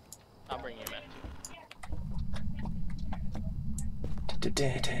 I'll bring you back.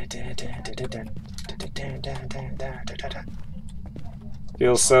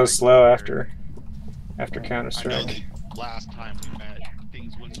 Feels so slow after I know Counter-Strike. that last time we met,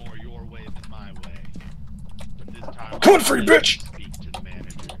 things went more your way than my way. But this time, Come on, free bitch! Speak to the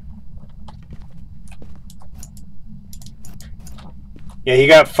manager. Yeah, he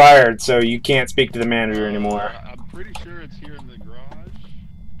got fired, so you can't speak to the manager anymore. I'm pretty sure it's here in the garage.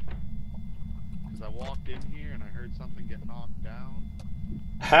 Because I walked in here and I heard something get knocked down.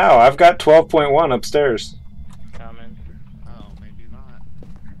 How? I've got 12.1 upstairs. Coming. Oh, maybe not.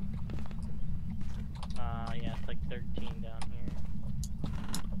 Yeah, it's like 13 down here.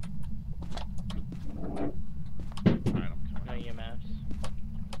 Alright, I'm coming. No EMFs.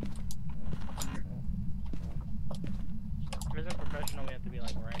 Prison professional, we have to be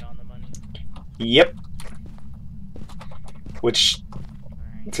like right on the money. Yep. Which,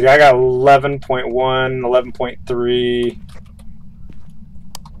 Alright. see, I got 11.1, 11.3.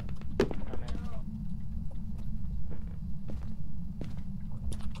 Come in.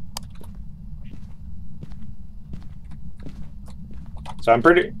 So I'm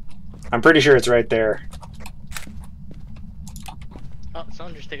pretty sure it's right there. Oh,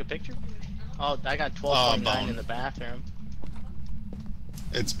 someone just take a picture? Oh, I got Oh, 12.9 bone. in the bathroom.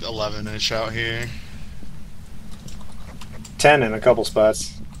 It's 11-ish out here. 10 in a couple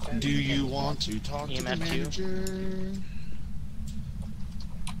spots. Do you want to talk to the EMF too? manager?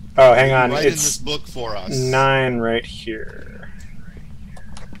 Oh, hang on. Write in this It's book for us. 9 right here.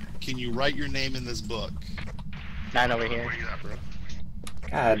 Can you write your name in this book? 9 over here.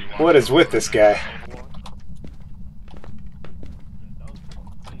 God, what is with this guy?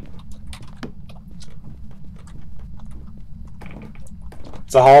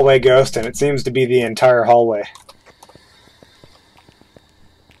 It's a hallway ghost, and it seems to be the entire hallway.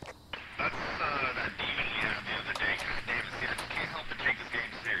 That's that demon we had the other day. God damn it, see, I just can't help but take this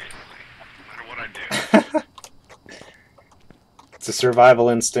game seriously. No matter what I do. It's a survival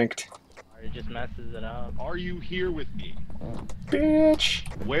instinct. Or it just messes it up. Are you here with me? Bitch.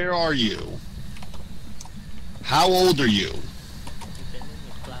 Where are you? How old are you?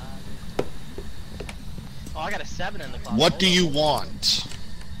 Oh, I got a 7 in the closet. What Hold do on. you want?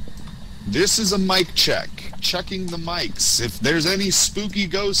 This is a mic check. Checking the mics. If there's any spooky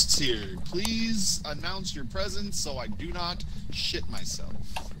ghosts here, please announce your presence so I do not shit myself.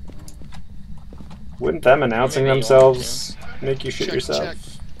 Wouldn't them announcing Maybe you want themselves make you shit Check, yourself?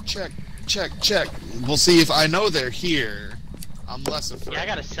 check. We'll see if I know they're here. I'm less afraid. Yeah, I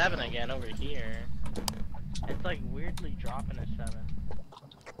got a 7 again over here. It's like weirdly dropping a 7.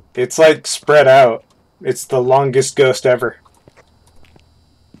 It's like spread out. It's the longest ghost ever.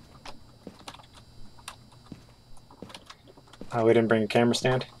 Oh, we didn't bring a camera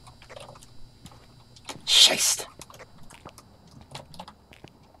stand? Shiced.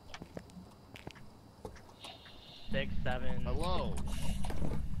 Six, 7. Hello?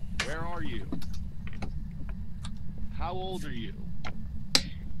 Where are you? How old are you?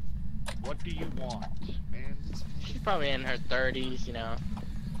 What do you want? Man, this She's probably in her 30s, you know.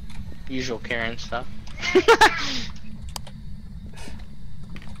 Usual Karen stuff.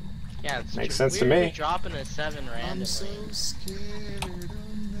 Yeah, it's Makes sense to weirdly me. dropping a 7 randomly. I'm so scared. Oh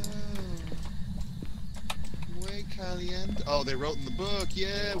no. Muy caliente. Oh, they wrote in the book.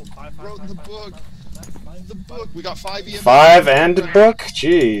 Yeah, wrote in the book. The book. We got 5 EMF. 5 and book?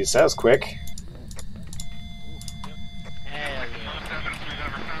 Jeez, that was quick. Hell Most yeah. evidence we've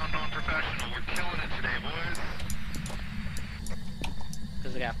ever found on professional. We're killing it today, boys.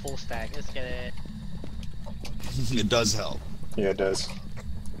 Because we got full stack. Let's get it. It does help. Yeah, it does.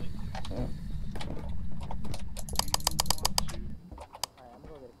 Alright, I'm gonna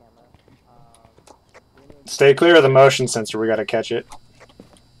go get a camera. Stay clear of the motion sensor, we gotta catch it.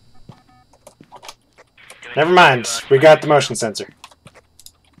 Never mind, we got the motion sensor.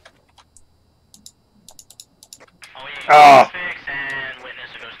 Oh.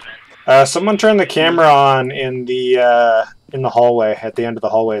 Someone turn the camera on in the hallway, at the end of the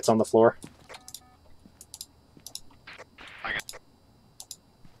hallway. It's on the floor.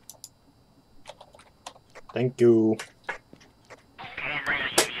 Thank you.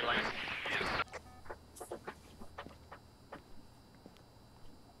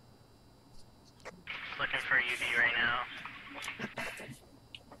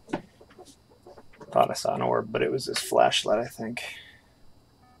 I saw an orb, but it was his flashlight, I think.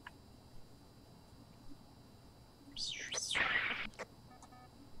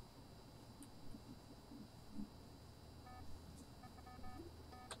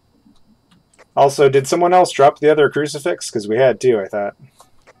 Also, did someone else drop the other crucifix? Because we had two, I thought.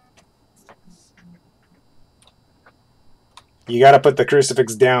 You gotta put the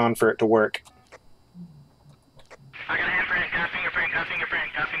crucifix down for it to work. I got a handprint, got a fingerprint, got a fingerprint,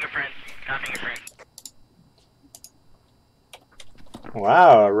 got a fingerprint, got a fingerprint.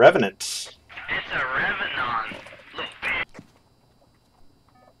 Wow, a revenant. It's a Revenant. Look,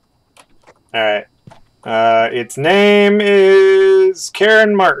 Alright. Its name is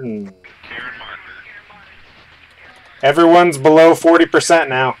Karen Martin. Karen Martin. Everyone's below 40%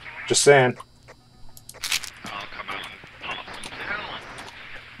 now. Just saying. Oh, come on. Pop some pills.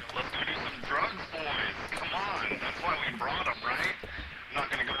 Let's go do some drugs, boys. Come on. That's why we brought them, right? I'm not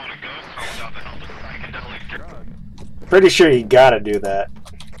gonna go on a ghost hunt without the help of psychedelic drugs. Pretty sure you gotta do that.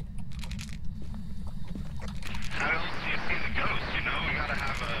 How else do you see the ghost, you know? We gotta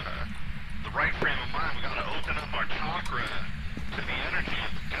have the right frame of mind. We gotta open up our chakra to the energy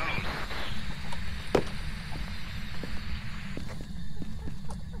of the ghost.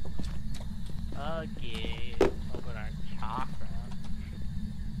 Okay. Open our chakra.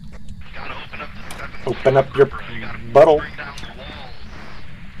 Gotta open up the seventh Open up your chakra. You gotta buttle. bring down the walls.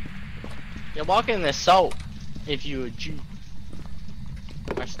 You're walking in the soap if you would Jew.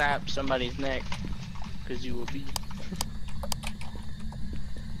 Or snap somebody's neck. Cause you will be.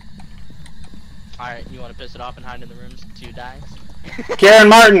 Alright, you wanna piss it off and hide in the rooms till you die? Karen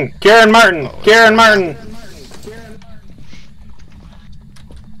Martin! Karen Martin! Karen Martin!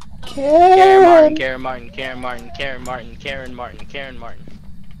 Karen Martin, Karen Martin, Karen Martin, Karen Martin, Karen Martin, Karen Martin.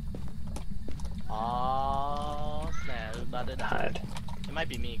 Aww, snap, who's about to die? Hide. It might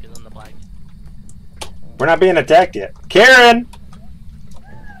be me, because I'm the black. We're not being attacked yet. Karen!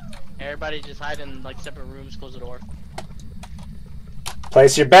 Everybody just hide in, like, separate rooms, close the door.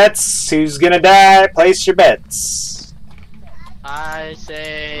 Place your bets. Who's gonna die? Place your bets. I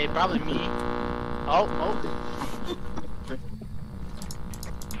say, probably me. Oh.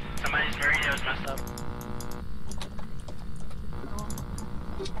 Somebody's radio's messed up.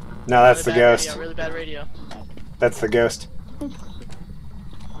 No, that's the Really bad ghost. radio, really bad radio. That's the ghost. Oh,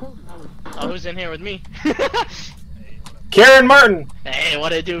 who's in here with me? Karen Martin! Hey,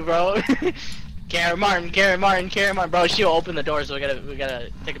 what it do, bro? Karen Martin, Karen Martin, Karen Martin, bro. She'll open the door, so we gotta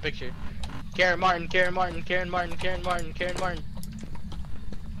take a picture. Karen Martin, Karen Martin, Karen Martin, Karen Martin, Karen Martin.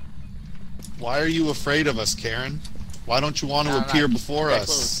 Why are you afraid of us, Karen? Why don't you want to No, appear no, before keep it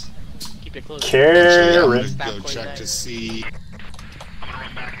us? Keep it close. Actually, I'm Karen. gonna go check to see. I'm gonna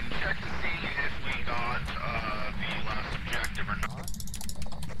run back and check to see if we got the last objective or not.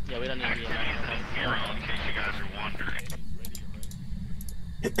 Yeah, we don't need to be in Activity there. is 0 in case you guys are wondering.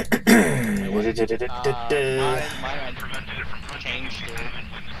 Mine Prevented it from hunting. changed it.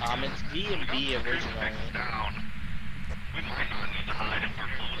 It's V and B originally. Down. We might not need to hide if we're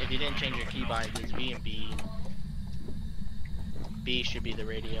close. If you didn't change your keybinds, it's V and B. B should be the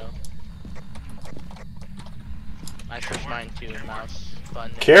radio. I switched mine to mouse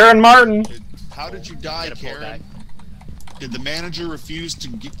button. Karen Martin! How did you die, Gotta pull it back. Karen? Did the manager refuse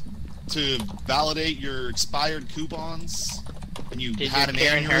to validate your expired coupons? And you Did had your an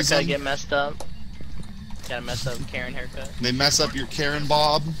Karen haircut aneurysm? get messed up? Got a messed up Karen haircut? They mess up your Karen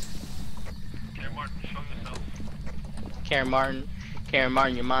Bob? Karen Martin, show yourself. Karen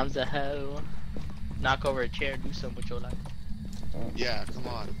Martin, your mom's a hoe. Knock over a chair, do something with your life. Yeah, come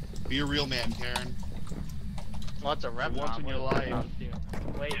on. Be a real man, Karen. Well, it's a rep. Once in your life.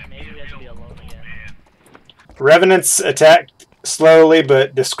 Wait, maybe we have to be alone again. Revenants attack slowly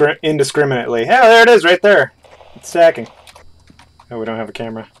but indiscriminately. Hell, there it is right there. It's stacking. Oh, we don't have a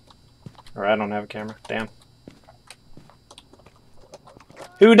camera. Or I don't have a camera. Damn.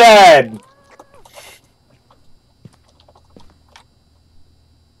 Who died?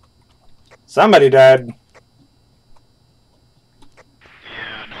 Somebody died. Yeah,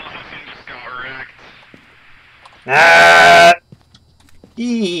 Donovan just got wrecked. Ah!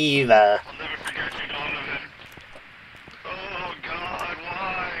 Eva. I'll never forget you, Donovan. Oh God,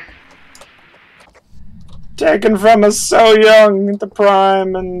 why? Taken from us so young at the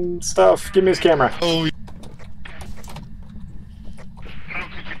prime and stuff. Give me his camera. Oh, How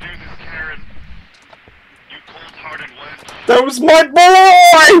could you do this, Karen? You cold-hearted wench. That was my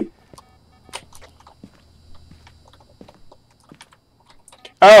boy!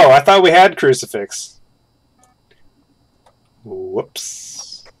 Oh, I thought we had crucifix.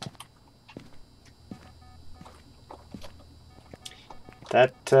 Whoops.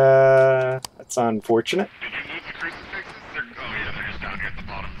 That's unfortunate. Did you move the crucifixes? They're, oh yeah, they're just down here at the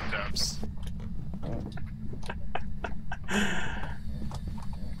bottom of the steps.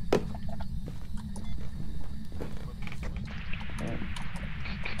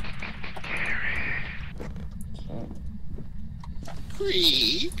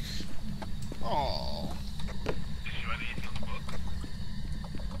 Creek. Oh. Did you write anything on the book?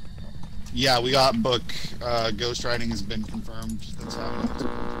 Yeah, we got book. Ghostwriting has been confirmed. That's happening.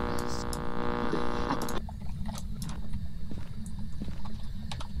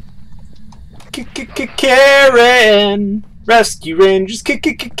 Karen! Rescue Rangers,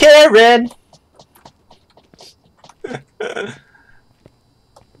 Karen!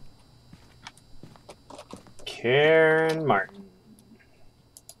 Karen Martin.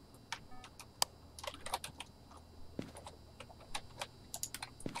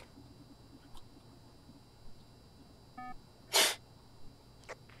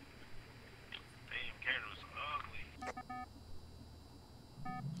 Damn, Karen was ugly.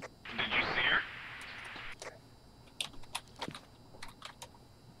 Did you see her?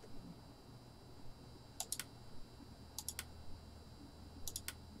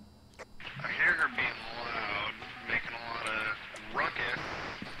 I hear her being loud, making a lot of ruckus.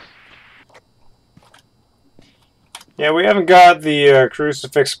 Yeah, we haven't got the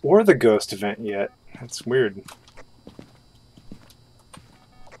crucifix or the ghost event yet. That's weird. Yeah,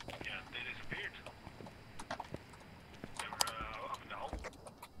 they disappeared. They were up in the hole.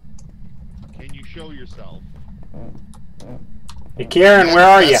 Can you show yourself? Hey, Karen, where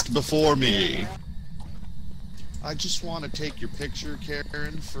are you? Ask before me. I just want to take your picture,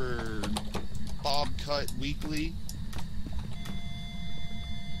 Karen, for Bob Cut Weekly.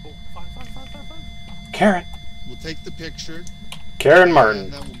 Oh, fine. Karen. We'll take the picture. Karen Martin.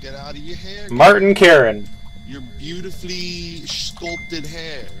 And then we'll get out of your hair. Martin Karen. Your beautifully sculpted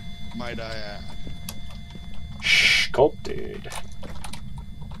hair, might I add. Sculpted.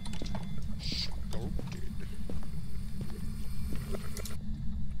 Sculpted.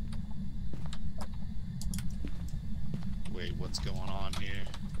 Wait, what's going on here?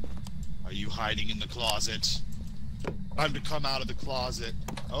 Are you hiding in the closet? Time to come out of the closet.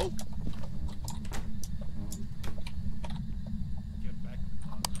 Oh. Get back in the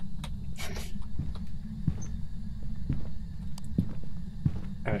closet.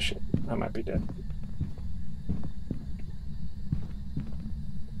 Oh shit, I might be dead.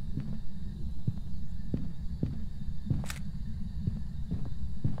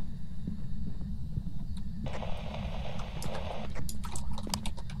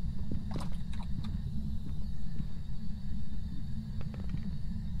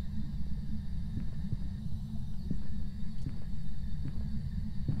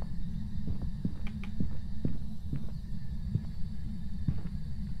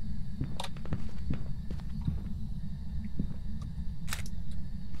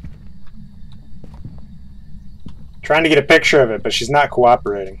 Trying to get a picture of it, but she's not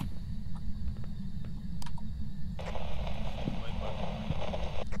cooperating.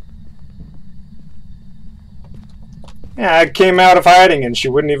 Yeah, I came out of hiding and she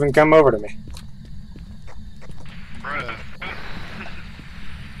wouldn't even come over to me. Bruh.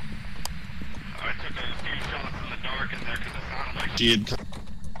 I took a few shots in the dark in there because it sounded like She had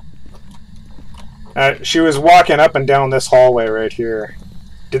come. She was walking up and down this hallway right here.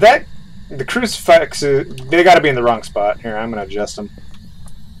 Did that... The crucifixes... They gotta be in the wrong spot. Here, I'm gonna adjust them.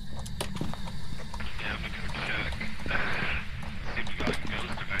 yeah, we can check. See if we got a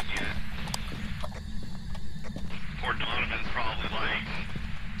ghost event yet. Poor Donovan's probably like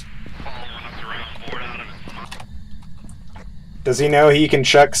following us around, bored out of his mind. Does he know he can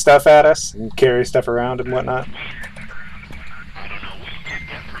chuck stuff at us and carry stuff around and whatnot? I don't know. We did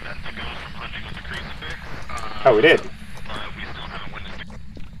get prevent the ghost from hunting with the crucifix. Oh, we did. But we still haven't witnessed it.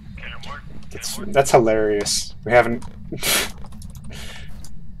 Karen Martin. That's hilarious. We haven't...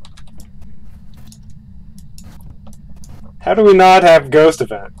 How do we not have ghost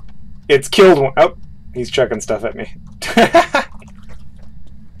event? It's killed one... Oh, he's chucking stuff at me. Activity's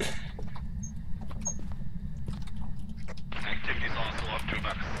also up to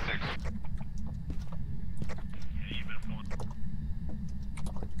about 6. Yeah, you've been going.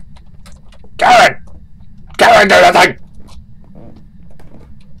 Karen! Karen, do the thing!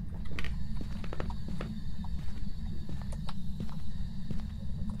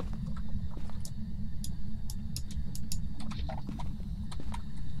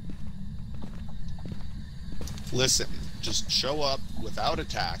 Listen, just show up without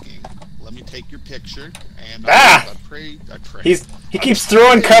attacking. Let me take your picture, and Ah! I pray. He keeps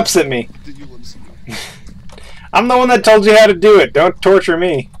throwing cups at me. Did you listen to me? I'm the one that told you how to do it. Don't torture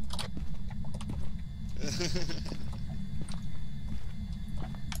me.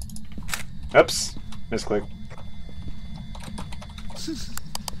 Oops. Misclick.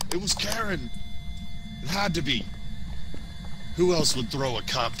 It was Karen. It had to be. Who else would throw a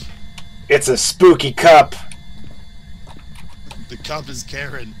cup? It's a spooky cup. The cup is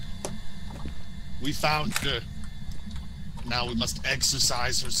Karen. We found her. Now we must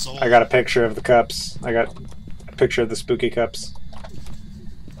exorcise her soul. I got a picture of the cups. I got a picture of the spooky cups.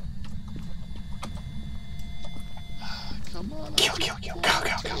 Come on. Kill, kill, kill, kill,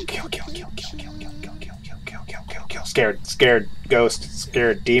 kill, kill, kill, kill, kill, kill, kill, kill, kill, kill, kill, kill, kill, kill. Scared, scared ghost,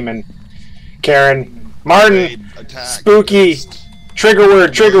 scared demon. Karen, Martin, spooky. Trigger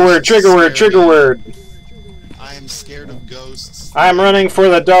word, trigger word, trigger word, trigger word. I am scared of ghosts. I'm running for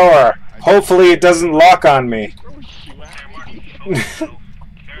the door. Hopefully it doesn't lock on me.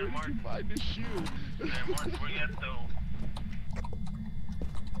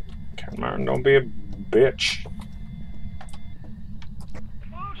 Karen Martin, don't be a bitch.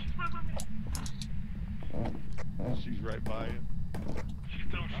 She's right by you. She's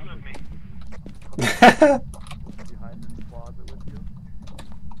still shooting me. Behind in the closet with you.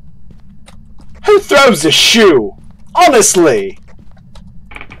 Who throws a shoe? Honestly!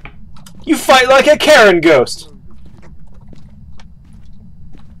 You fight like a Karen ghost!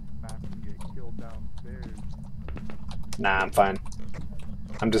 Max can get killed downstairs. Nah, I'm fine.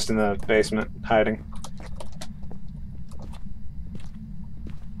 I'm just in the basement, hiding.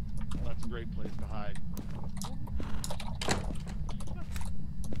 That's a great place to hide.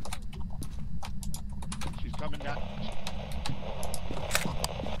 She's coming down.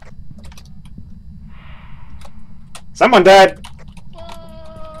 Someone died!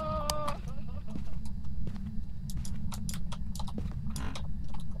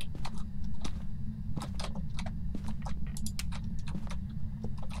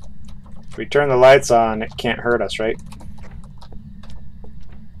 If we turn the lights on, it can't hurt us, right?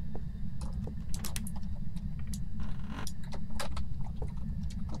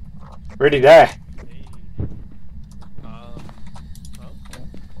 Where'd he die? I'm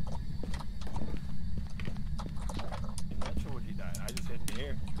not sure where he died. I just hit in the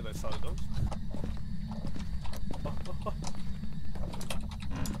air because I saw the ghost.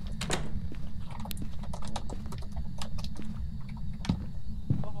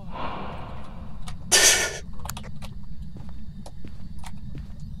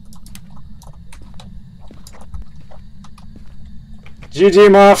 GG,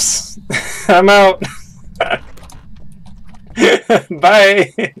 Moffs! I'm out!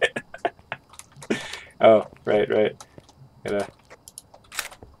 Bye! Oh, right. Gotta...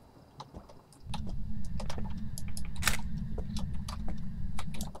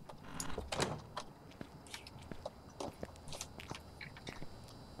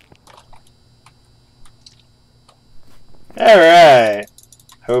 Alright!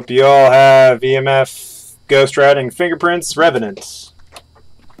 Hope you all have EMF, ghost riding, fingerprints, revenants.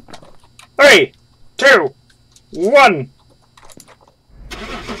 3, 2, 1.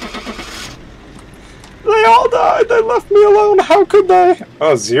 They all died. They left me alone. How could they?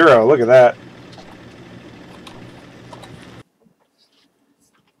 Oh, 0. Look at that.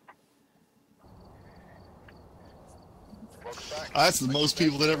 That's the most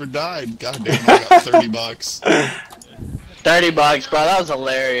people that ever died. God damn, I got $30. 30 bucks, bro. That was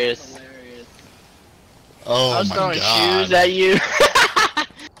hilarious. Oh I was my throwing god. shoes at you.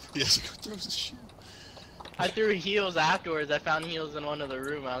 Yes, throws a shoe. I threw heels afterwards. I found heels in one of the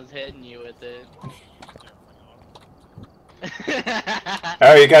room. I was hitting you with it.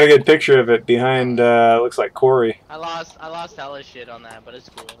 Oh, you got a good picture of it behind, looks like Corey. I lost hella shit on that, but it's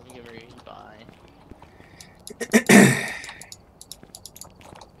cool. You can rebuy.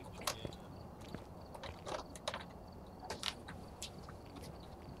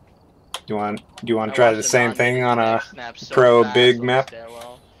 Do you want to try the same thing on a so pro fast big on map?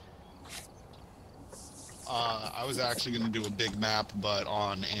 stairwell. I was actually gonna do a big map, but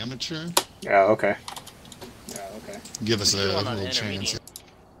on amateur. Oh, okay. Give us We a should do one on little chance. intermediate.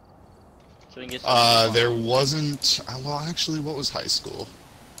 So we can get some There wasn't. Well, actually, what was high school?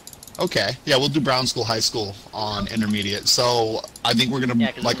 Okay, yeah, we'll do Brown School High School on intermediate. So I think we're gonna,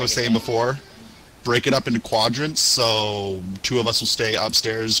 Yeah, 'cause like I we'll was make it saying big. before, break it up into quadrants. So 2 of us will stay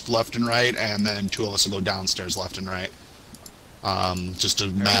upstairs left and right, and then 2 of us will go downstairs left and right. Just to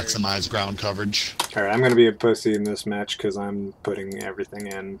maximize ground coverage. Alright, I'm going to be a pussy in this match because I'm putting everything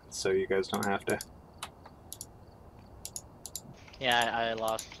in so you guys don't have to. Yeah, I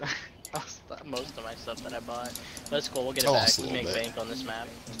lost, lost most of my stuff that I bought. But it's cool. We'll get it I back. lost a We little make bit. bank on this map.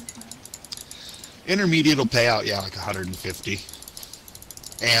 Intermediate will pay out, yeah, like 150.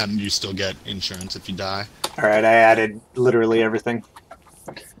 And you still get insurance if you die. Alright, I added literally everything.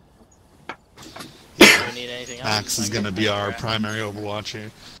 Do we need anything else? Max is going to be our primary Overwatch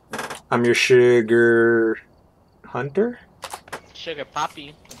here. I'm your sugar hunter? Sugar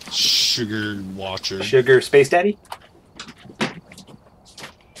Poppy. Sugar Watcher. Sugar Space Daddy?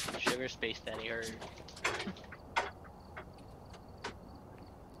 Sugar Space Daddy heard.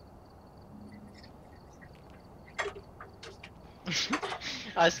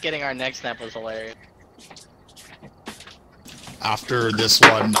 Us getting our neck snap was hilarious. After this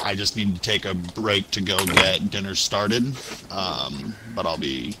one, I just need to take a break to go get dinner started. But I'll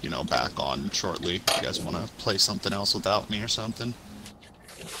be, you know, back on shortly. If you guys want to play something else without me or something.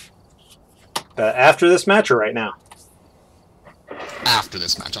 After this match or right now? After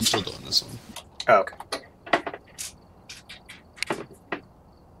this match, I'm still doing this one. Oh, okay.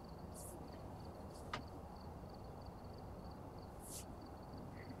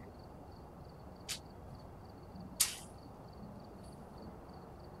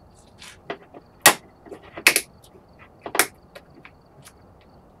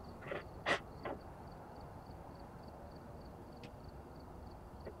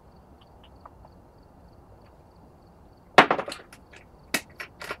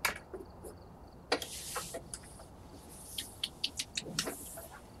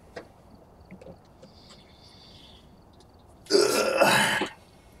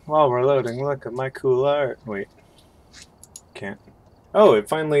 While we're loading, look at my cool art. Wait. Can't. Oh, it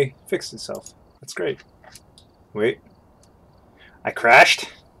finally fixed itself. That's great. Wait. I crashed?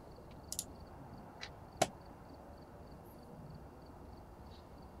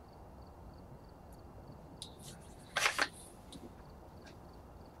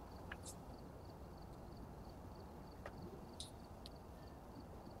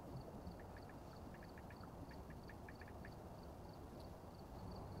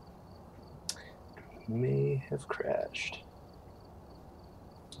 May have crashed.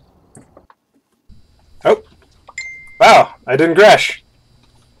 Oh! Wow, I didn't crash.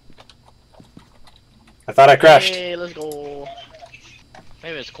 I thought I crashed. Hey, let's go.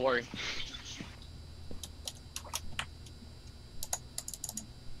 Maybe it's Corey.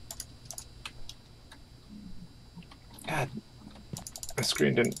 God, my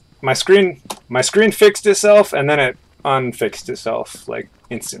screen didn't. My screen fixed itself, and then it unfixed itself like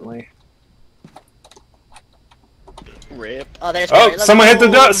instantly. Rip. Oh, there's Oh, Corey. someone hit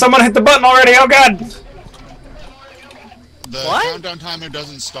the button already. Oh God! The What? countdown timer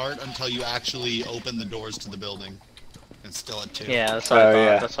doesn't start until you actually open the doors to the building. It's still at 2. Yeah, that's what I Oh thought.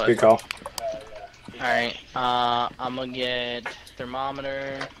 yeah, That's what good call. Alright, I'm gonna get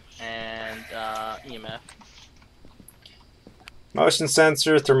thermometer and EMF. Motion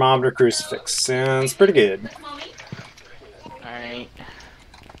sensor, thermometer, crucifix. Sounds pretty good. Alright.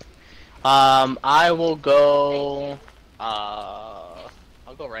 I will go. I'll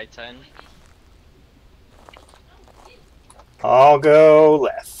go right side. I'll go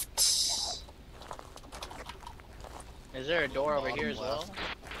left. Is there a door over here as well?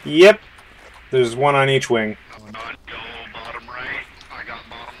 Yep. There's one on each wing. Not go bottom right. I got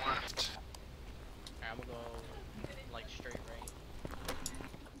bottom left. Alright, I'm gonna go like straight right.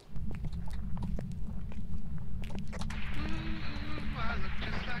 I look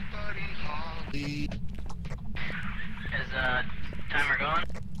just like Buddy Holly. Is timer going?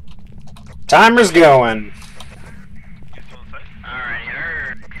 Timer's going.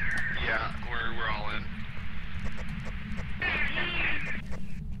 Alright, Yeah, we're all in.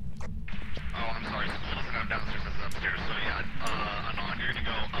 Oh, I'm sorry. School doesn't have downstairs, it's upstairs. So yeah, Anon, you're gonna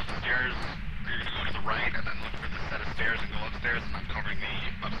go upstairs. You're gonna go to the right and then look for the set of stairs and go upstairs. And I'm covering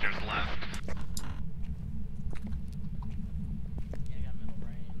the upstairs left. Yeah, I got middle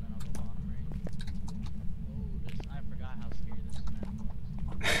right, and then I'll go bottom right. Oh, I forgot how scary this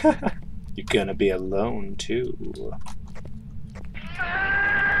map was. You're gonna be alone too.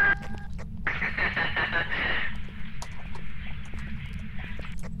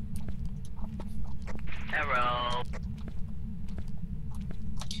 Hello.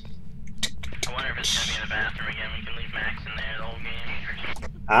 I wonder if it's gonna be in the bathroom again. We can leave Max in there the whole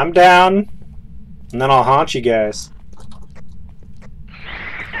game. I'm down. And then I'll haunt you guys.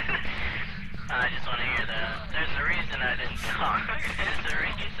 I just want to hear that. There's a reason I didn't talk. There's a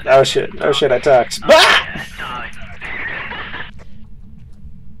reason. Oh shit, oh shit, I talked. Oh, yeah, talk.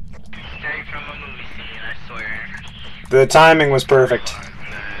 Straight from a movie scene, I swear. The timing was perfect. That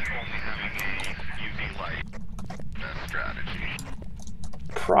only having a UV light, best strategy.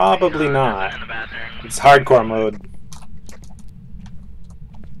 Probably In not. the bathroom. It's hardcore mode.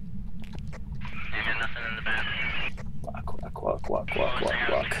 Yeah,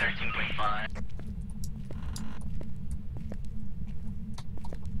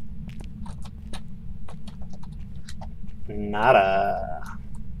 Nada.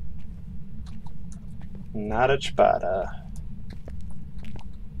 Nada chpada.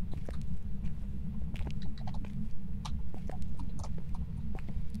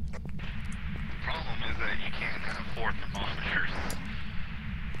 Problem is that you can't have 4 thermometers.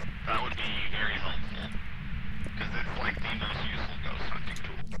 That would be very helpful. Because it's like the most useful ghost hunting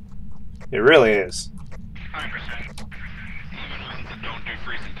tool. It really is. 100%. Even ones that don't do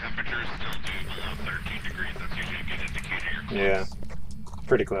freezing temperatures still do below 13 degrees. That's usually a good indicator you're close. Yeah.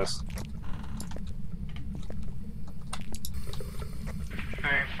 Pretty close.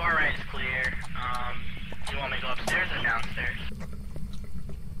 Alright, far right is clear. Do you want me to go upstairs or downstairs?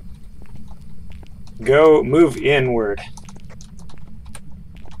 Go move inward.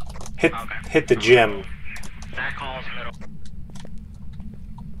 Hit Okay. hit the gym. Back hall's middle.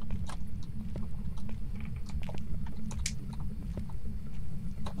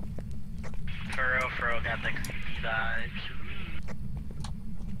 Furrow got the creepy vibes.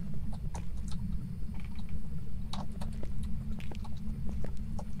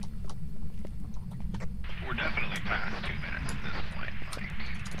 We're definitely past 2 minutes at this point. Like,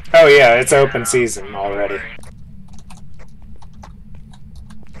 Oh yeah, it's open season already. and that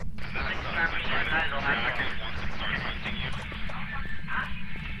sucks. It's right at the track, and once it starts hunting you,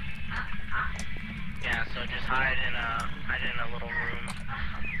 Yeah, so just hide in a little room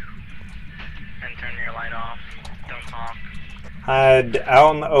and turn your light off. Don't talk. Hide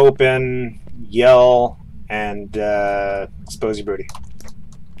out in the open, yell, and expose your booty.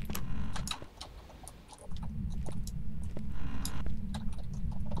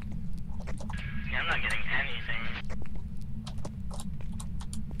 Yeah, I'm not getting anything.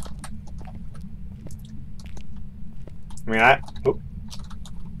 I mean,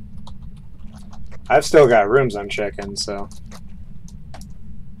 I've still got rooms I'm checking, so. Yeah,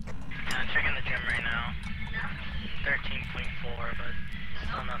 I'm checking the gym right now. 13.4, but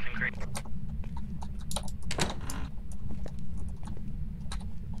still nothing great.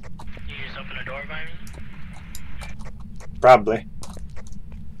 You just open a door by me? Probably.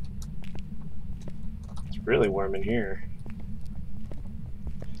 It's really warm in here.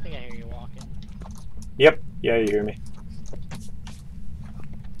 I think I hear you walking. Yep. Yeah, you hear me.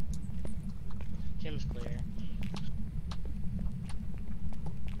 Gym's clear.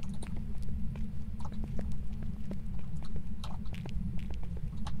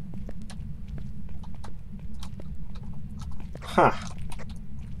 Huh.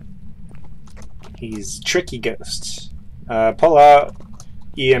 He's tricky ghost. Pull out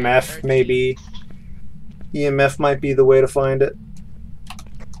EMF, maybe. EMF might be the way to find it.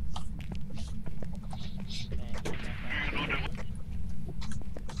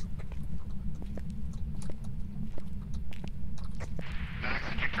 Max,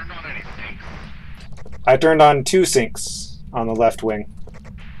 did you turn on any sinks? I turned on 2 sinks on the left wing.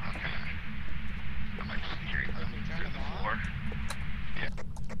 Okay. I might just hear them through the floor.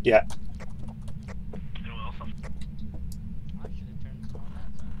 Yeah. You're welcome. I should have turned this on that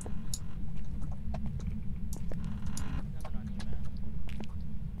side. Nothing on you, man.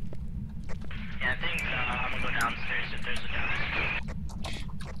 Yeah, I think I'm gonna go downstairs if there's a downstairs.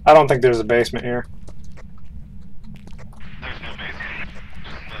 I don't think there's a basement here. There's no basement.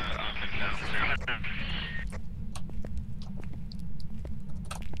 Just the up and downstairs.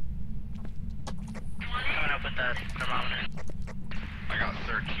 Coming up with the thermometer. I got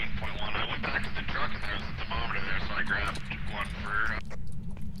 13.1. I went back to the truck and there was a thermometer there, so I grabbed one for.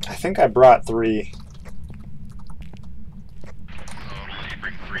 I think I brought 3. Totally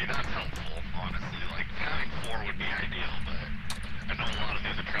bring 3. That's helpful, honestly. Like having 4 would be ideal, but I know a lot of the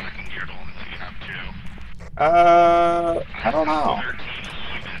other tracking gear don't let you have 2. I don't know. 13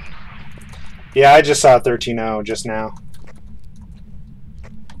 even. Yeah, I just saw 13.0 just now.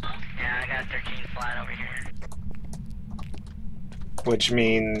 Yeah, I got 13 flat over here. Which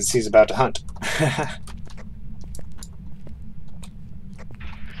means he's about to hunt. This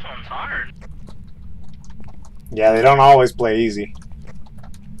one's hard. Yeah, they don't always play easy.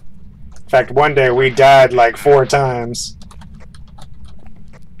 In fact, one day we died like 4 times.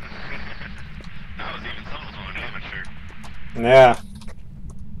 That was even some of them amateur. Yeah.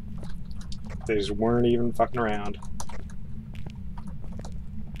 They just weren't even fucking around. I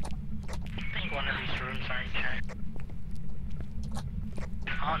think one of these rooms aren't checked.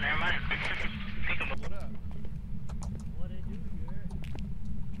 Oh, never mind. Think about what up. What I do here?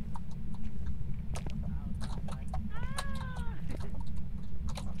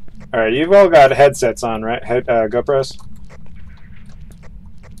 Alright, you've all got headsets on, right? GoPros?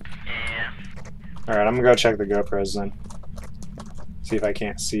 Yeah. Alright, I'm gonna go check the GoPros then. See if I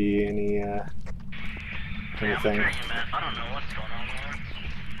can't see any, anything. I don't know what's going on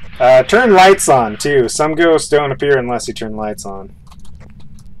there. Turn lights on too. Some ghosts don't appear unless you turn lights on.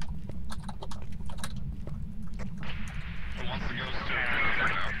 Who wants to go to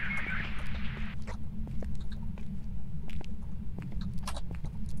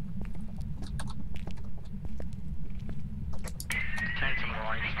Turn some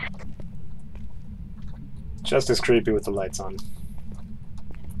lights. Just as creepy with the lights on.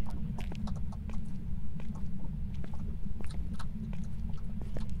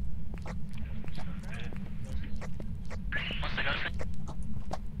 What's the ghost?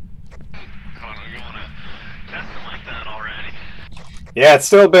 Oh, you want to test it like that already? Yeah, it's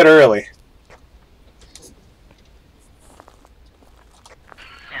still a bit early.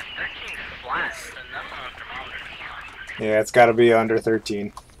 Yeah, 13 flat. So nothing on thermometer. Yeah, it's got to be under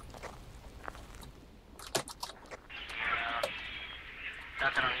 13.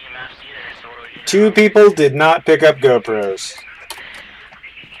 Nothing on EMFs either. So what do we do? Two people did not pick up GoPros.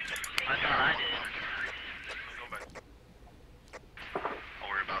 I thought I did. Go back. I'll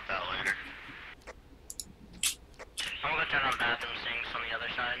worry about that later. I'm gonna turn on bathroom sinks on the other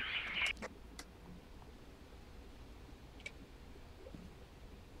side.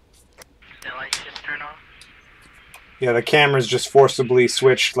 The lights just turn off. Yeah, the cameras just forcibly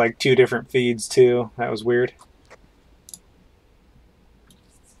switched like 2 different feeds too. That was weird.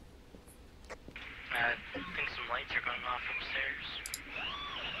 I think some lights are going off upstairs.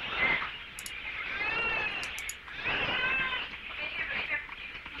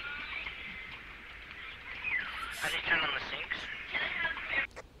 How do you turn on the sinks?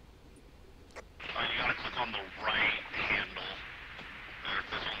 You gotta click on the right handle. If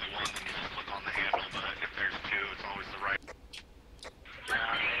there's only one, then you just click on the handle, but if there's two, it's always the right.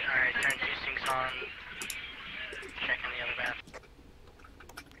 Alright, turn 2 sinks on. Check in the other bathroom.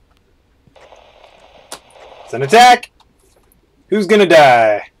 It's an attack! Who's gonna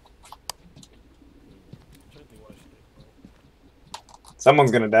die?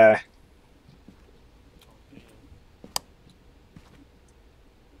 Someone's gonna die.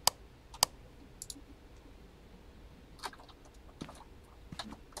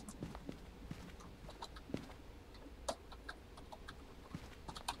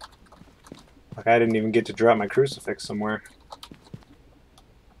 Like, I didn't even get to drop my crucifix somewhere.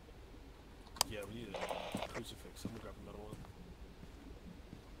 Yeah, we need a crucifix. I'm gonna grab another one.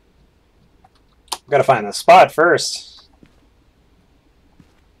 Gotta find the spot first.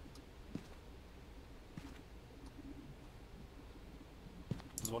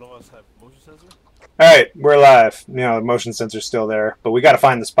 Does one of us have motion sensor? Alright, we're live. You know, the motion sensor's still there. But we gotta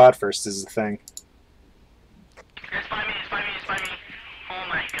find the spot first, is the thing. It's by me, it's by me, it's by me. Oh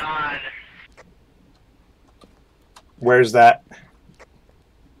my god. Where's that?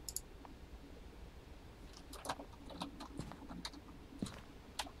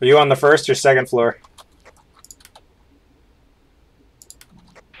 Are you on the first or second floor?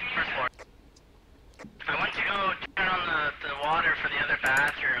 First floor. I went to go turn on the water for the other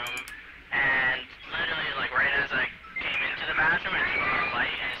bathroom, and literally, like, right as I came into the bathroom, I turned on the light,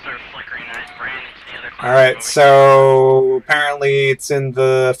 and it started flickering, and I just ran into the other classroom. Alright, so apparently it's in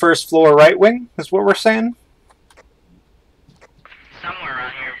the first floor right wing, is what we're saying? Somewhere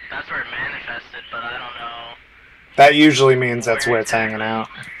around here, that's where it manifested, but I don't know. That usually means that's where it's hanging out.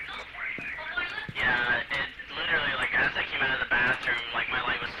 Yeah, it literally, like, as I came out of the bathroom, like, my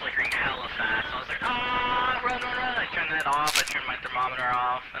light was flickering hella fast. I was like, ah, run, run, run. I turned that off, I turned my thermometer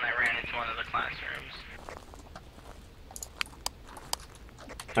off, and I ran into one of the classrooms.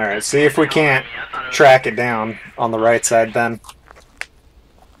 Alright, see if we can't track it down on the right side then.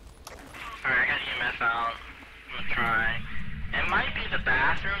 Alright, I got EMF out. I'm gonna try. It might be the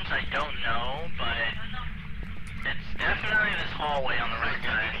bathrooms, I don't know, but it's definitely this hallway on the right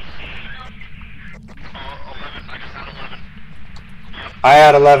side. 11. I just had 11. Yep. I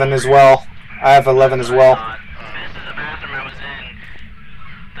had 11 as well. I have 11 as well. This is the bathroom I was in.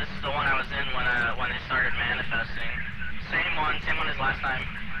 This is the one I was in when it started manifesting. Same one as last time.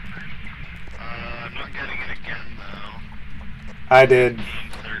 I'm not getting it again, though. I did. 13,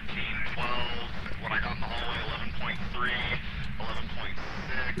 12. What I got in the hallway, 11.3,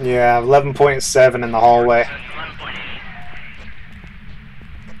 11.6. Yeah, 11.7 in the hallway. 11.8.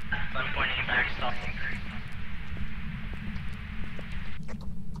 11.8 backstop.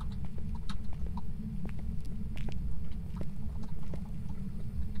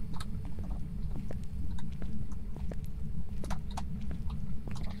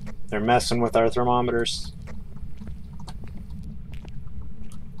 They're messing with our thermometers.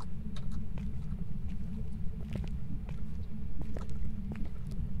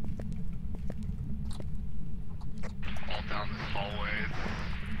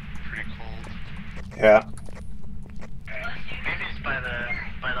 Yeah. Maybe it's by the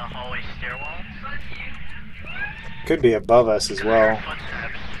hallway stairwell. Could be above us as well.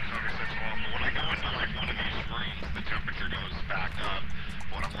 Footsteps over such long, but when I go into like one of these rooms, the temperature goes back up.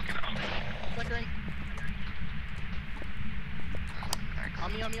 When I'm looking up. Flickering.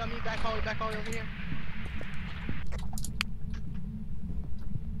 On me, back hallway over here.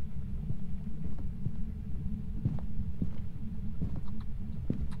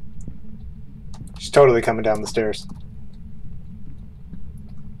 She's totally coming down the stairs.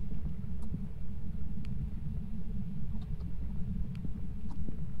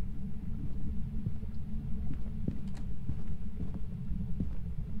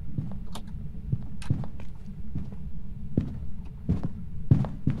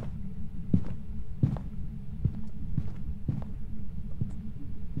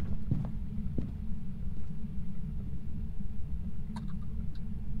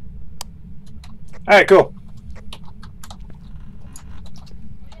 Alright, cool.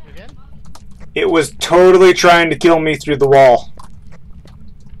 You good? It was totally trying to kill me through the wall.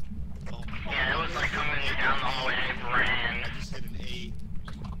 Yeah, it was like coming down the hallway and I ran. I just hit an 8.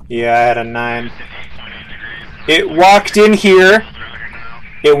 Yeah, I had a 9. It walked in here.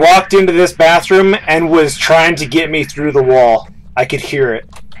 It walked into this bathroom and was trying to get me through the wall. I could hear it.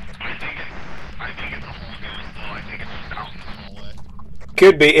 I think it's a whole ghost though. I think it's just out in the hallway.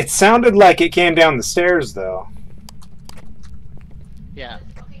 Could be. It sounded like it came down the stairs, though. Yeah.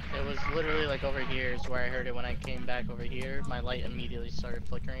 It was literally like over here is where I heard it when I came back over here. My light immediately started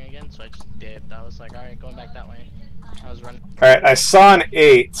flickering again, so I just dipped. I was like, alright, going back that way. I was running. Alright, I saw an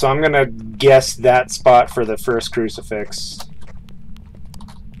 8, so I'm gonna guess that spot for the first crucifix.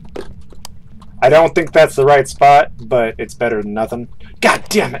 I don't think that's the right spot, but it's better than nothing. God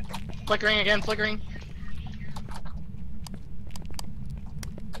damn it! Flickering again, flickering.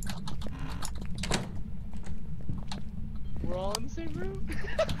 We're all in the same room.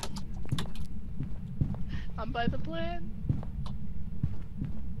 I'm by the plan.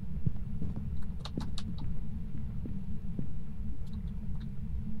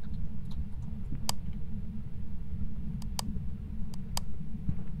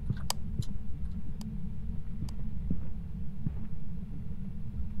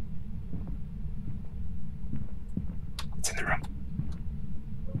 It's in the room.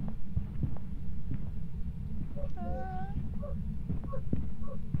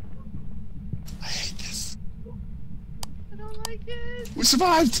 I hate this. I don't like it. We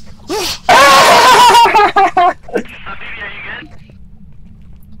survived!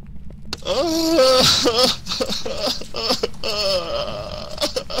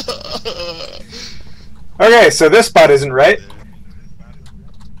 Okay, so this spot isn't right.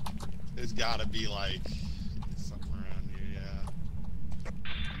 It's gotta be like somewhere around here, yeah.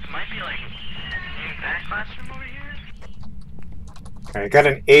 Might be like in that classroom over here. Alright, got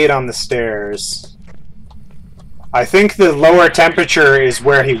an 8 on the stairs. I think the lower temperature is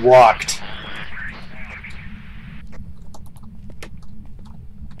where he walked.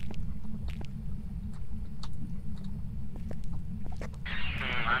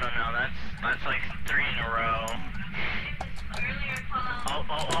 I don't know. That's like 3 in a row.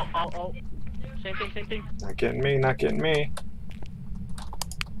 Oh. Same thing. Not getting me, not getting me.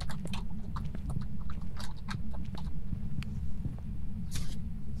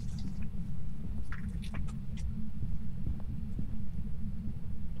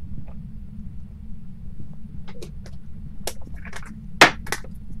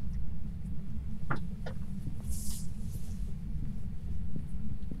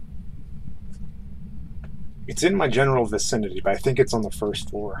 It's in my general vicinity, but I think it's on the first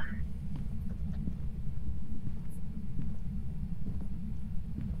floor.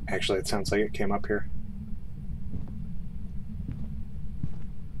 Actually, it sounds like it came up here.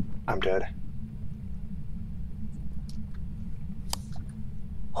 I'm dead.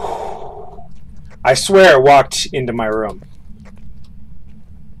 I swear it walked into my room.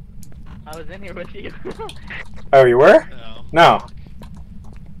 I was in here with you. Oh, you were? No.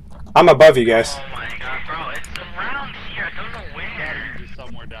 I'm above you guys. Oh my god, bro, it's around here. I don't know Gotta where. be just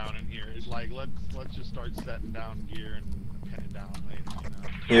somewhere down in here. It's like let's just start setting down gear and pin it down later, you know.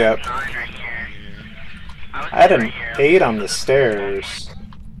 Yep. Nine right here. I had an 8 on the stairs.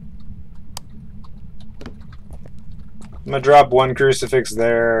 I'm gonna drop one crucifix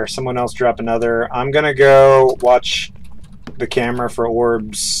there. Someone else drop another. I'm gonna go watch the camera for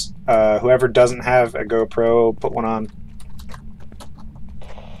orbs. Whoever doesn't have a GoPro, put one on.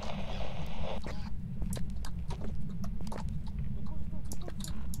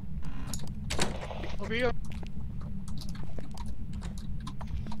 Over here.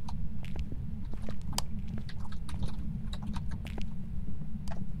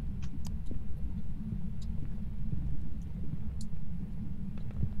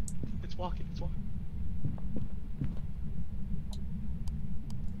 walking, it's walking.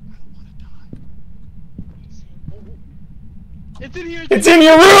 It's in here! It's in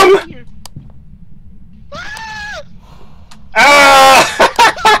your room! in here. Ah!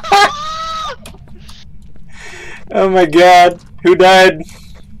 Oh my god. Who died? Was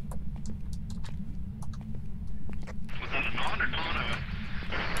that a non or Donna?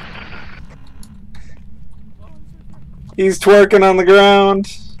 He's twerking on the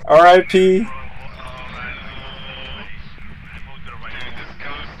ground. R.I.P.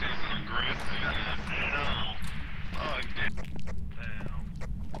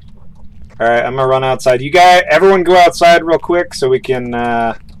 Alright, I'm gonna run outside. You guys, everyone go outside real quick so we can,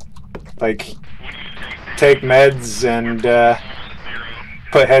 like, take meds and,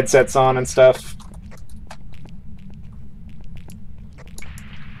 put headsets on and stuff.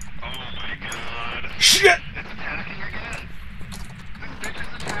 Oh my god. Shit! It's attacking again. This bitch is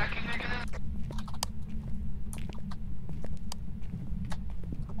attacking again.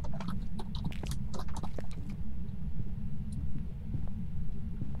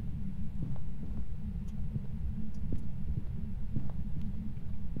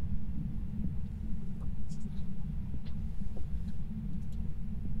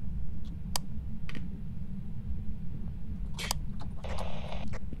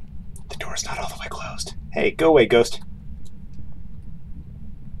 The door's not all the way closed. Hey, go away, ghost.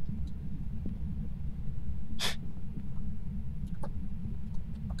 Is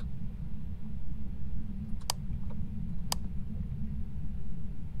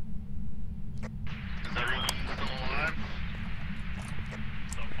everyone still alive?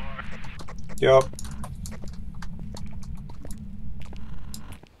 So far. Yup.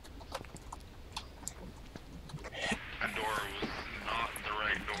 That door was not the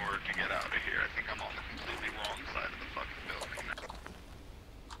right door to get out of here. I think I'm on the completely wrong side of the fucking building.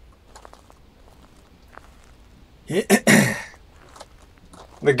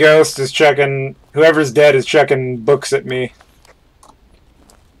 The ghost is checking. Whoever's dead is checking books at me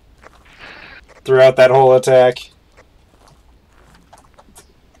throughout that whole attack.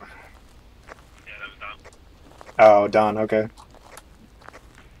 Yeah, that was done. Oh, done. Okay. Yeah.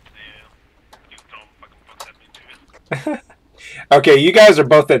 You throwing fucking books at me too. Okay, you guys are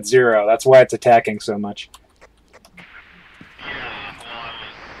both at 0. That's why it's attacking so much. Yeah, well,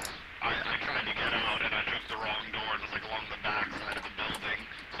 I tried to get out and I took the wrong door. It was like along the back side of the building.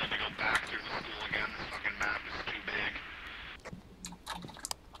 So I had to go back through the school again. This fucking map is too big.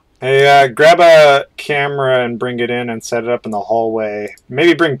 Hey, grab a camera and bring it in and set it up in the hallway.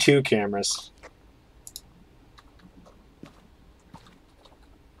 Maybe bring 2 cameras.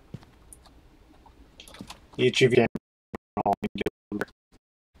 Each of you can.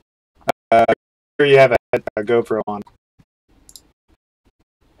 Here you have a GoPro on.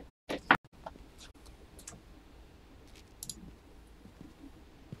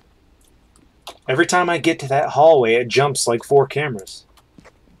 Every time I get to that hallway, it jumps like 4 cameras.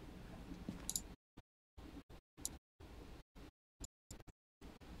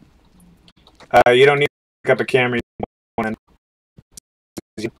 You don't need to pick up a camera.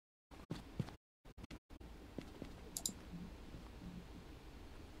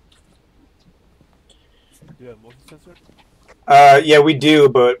 Do you have motion sensor? Yeah, we do,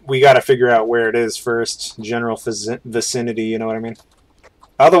 but we got to figure out where it is first. General vicinity, you know what I mean?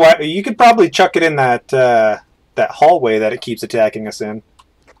 Otherwise, you could probably chuck it in that that hallway that it keeps attacking us in.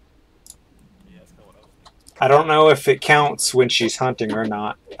 Yeah, that's kind of what I was thinking. I don't know if it counts when she's hunting or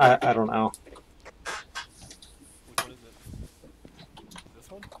not. I don't know. Which one is it? This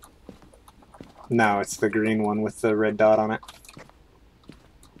one? No, it's the green one with the red dot on it.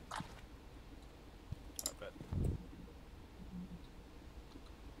 I bet.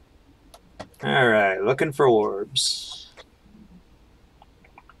 Alright, looking for orbs.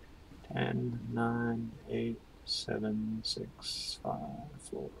 10, 9, 8, 7, 6, 5,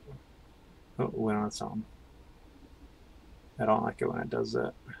 4. Oh, went on its own. I don't like it when it does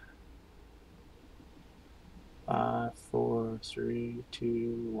that. 5, 4, 3,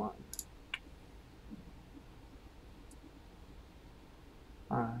 2, 1.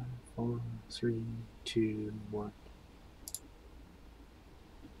 5, 4, 3, 2, 1.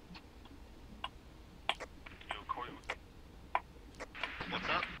 Yo, Corey. What's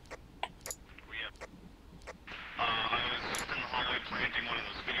up? I was just in the hallway planting one of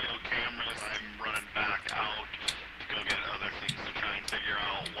those video cameras. I'm running back out to go get other things to try and figure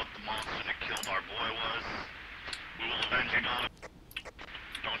out what the monster that killed our boy was. We will avenge it on it.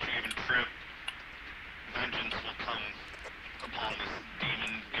 Don't you even trip. Vengeance will come upon this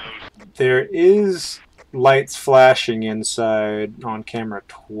demon ghost. There is lights flashing inside on camera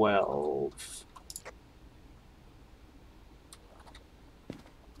 12.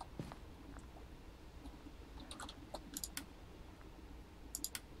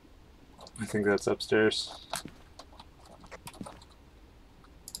 I think that's upstairs.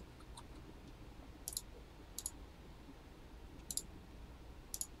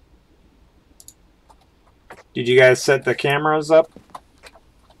 Did you guys set the cameras up?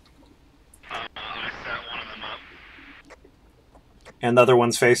 I set one of them up. And the other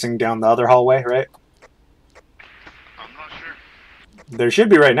one's facing down the other hallway, right? I'm not sure. They should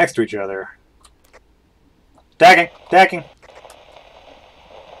be right next to each other. Tagging! Tagging!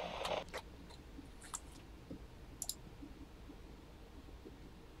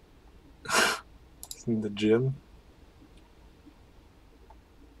 In the gym.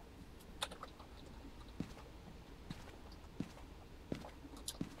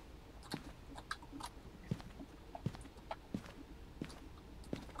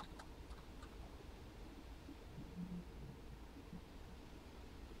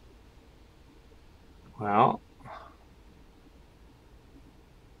 Well,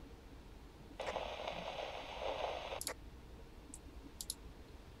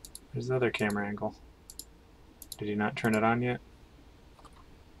 there's the other camera angle. Did you not turn it on yet?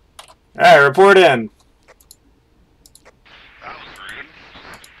 Alright, report in. That was rude.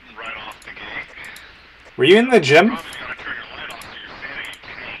 Right off the gate. Were you in the gym? Probably gotta turn your light off so your sanity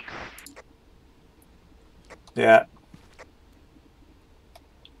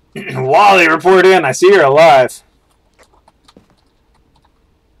tanks. Yeah. Wally, report in. I see you're alive.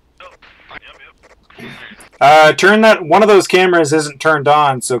 Turn that. One of those cameras isn't turned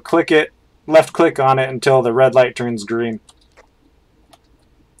on, so click it. Left click on it until the red light turns green.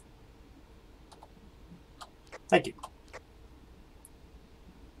 Thank you.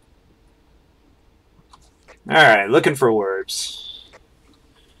 Alright, looking for words.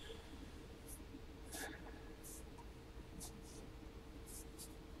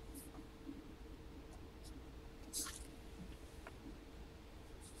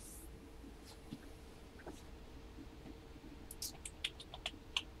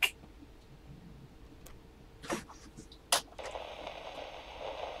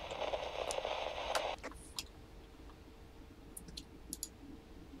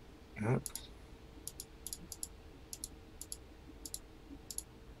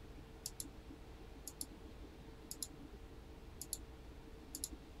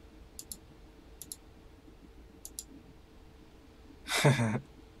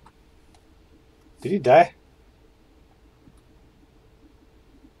 Did he die?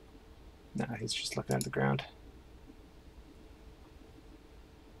 No, he's just looking at the ground.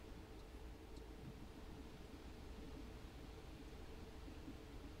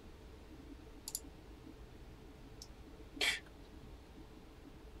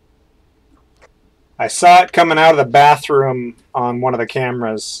 I saw it coming out of the bathroom on one of the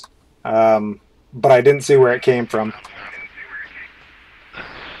cameras, but I didn't see where it came from.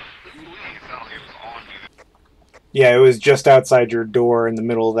 Yeah, it was just outside your door in the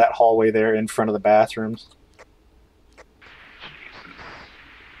middle of that hallway there in front of the bathrooms.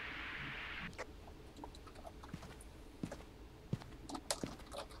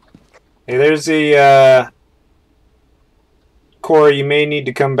 Hey, there's the, Corey, you may need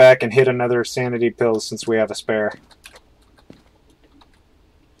to come back and hit another sanity pill since we have a spare.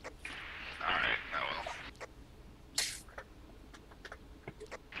 Alright, I will.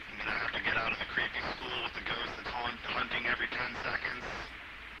 I'm gonna have to get out of the creepy school with the ghost that's hunting every 10 seconds.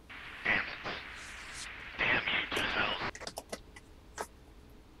 Damn it. Damn you to hell.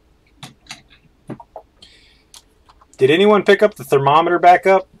 Did anyone pick up the thermometer back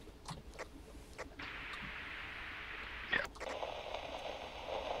up?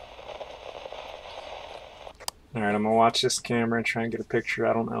 Alright, I'm gonna watch this camera and try and get a picture.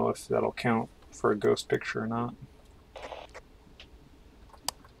 I don't know if that'll count for a ghost picture or not.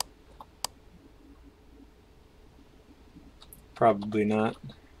 Probably not.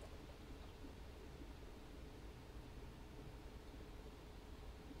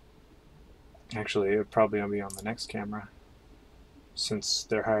 Actually, it'll probably be on the next camera, since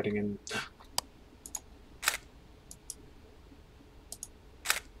they're hiding in...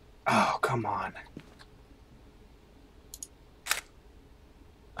 Oh, come on.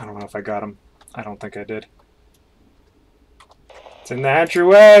 I don't know if I got him. I don't think I did. It's in the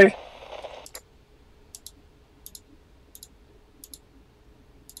entryway!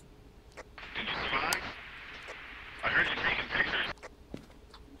 Did you survive? I heard you taking pictures.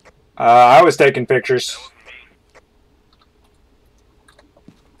 I was taking pictures.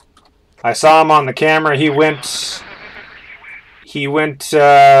 That wasn't me. I saw him on the camera. He went,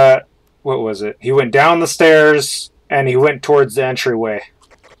 what was it? He went down the stairs and he went towards the entryway.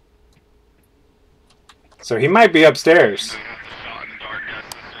 So he might be upstairs. Shot in dark as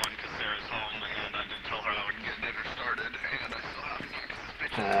this one because Sarah's home, and I did tell her I would get dinner started, and I still haven't yet because this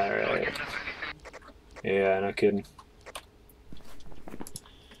bitch is not Alright. giving us anything. Yeah, no kidding.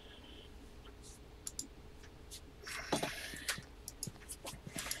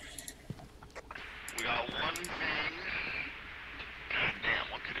 We got one thing. God damn,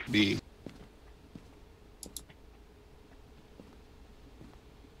 what could it be? B.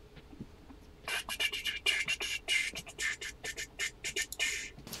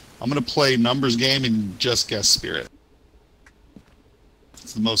 I'm gonna play numbers game and just guess spirit.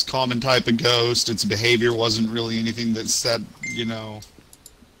 It's the most common type of ghost. Its behavior wasn't really anything that set, you know,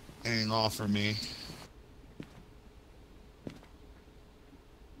 anything off for me.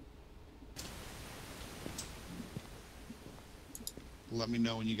 Let me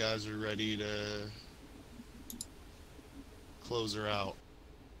know when you guys are ready to close her out.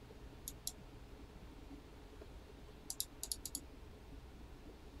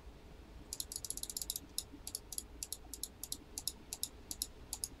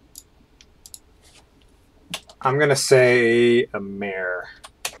 I'm gonna say a mare.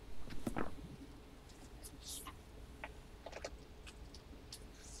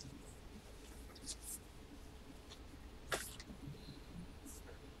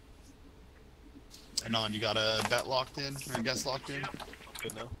 Anon, you got a bet locked in or a guess locked in?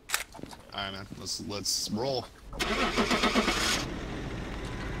 Good now. All right, man. Let's roll.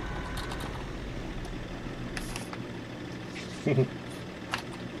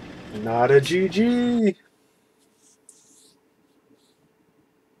 Not a GG.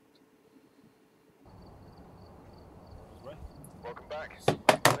 Welcome back.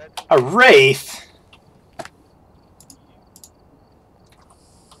 A wraith.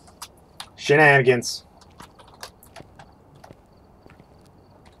 Shenanigans.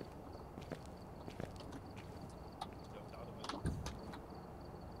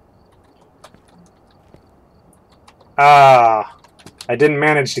 Ah, I didn't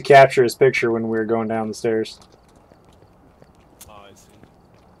manage to capture his picture when we were going down the stairs. Oh, I see.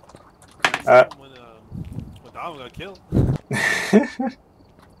 When Dom got killed.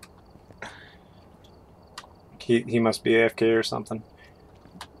 He must be AFK or something.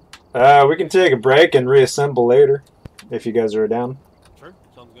 We can take a break and reassemble later, if you guys are down. Sure,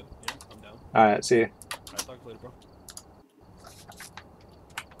 sounds good. Yeah, I'm down. Alright, see ya. Alright, talk to you later, bro.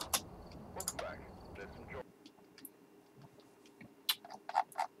 Welcome back. Let's enjoy.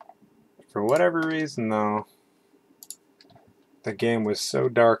 For whatever reason, though, the game was so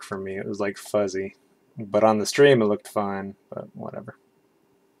dark for me, it was like fuzzy. But on the stream, it looked fine, but whatever.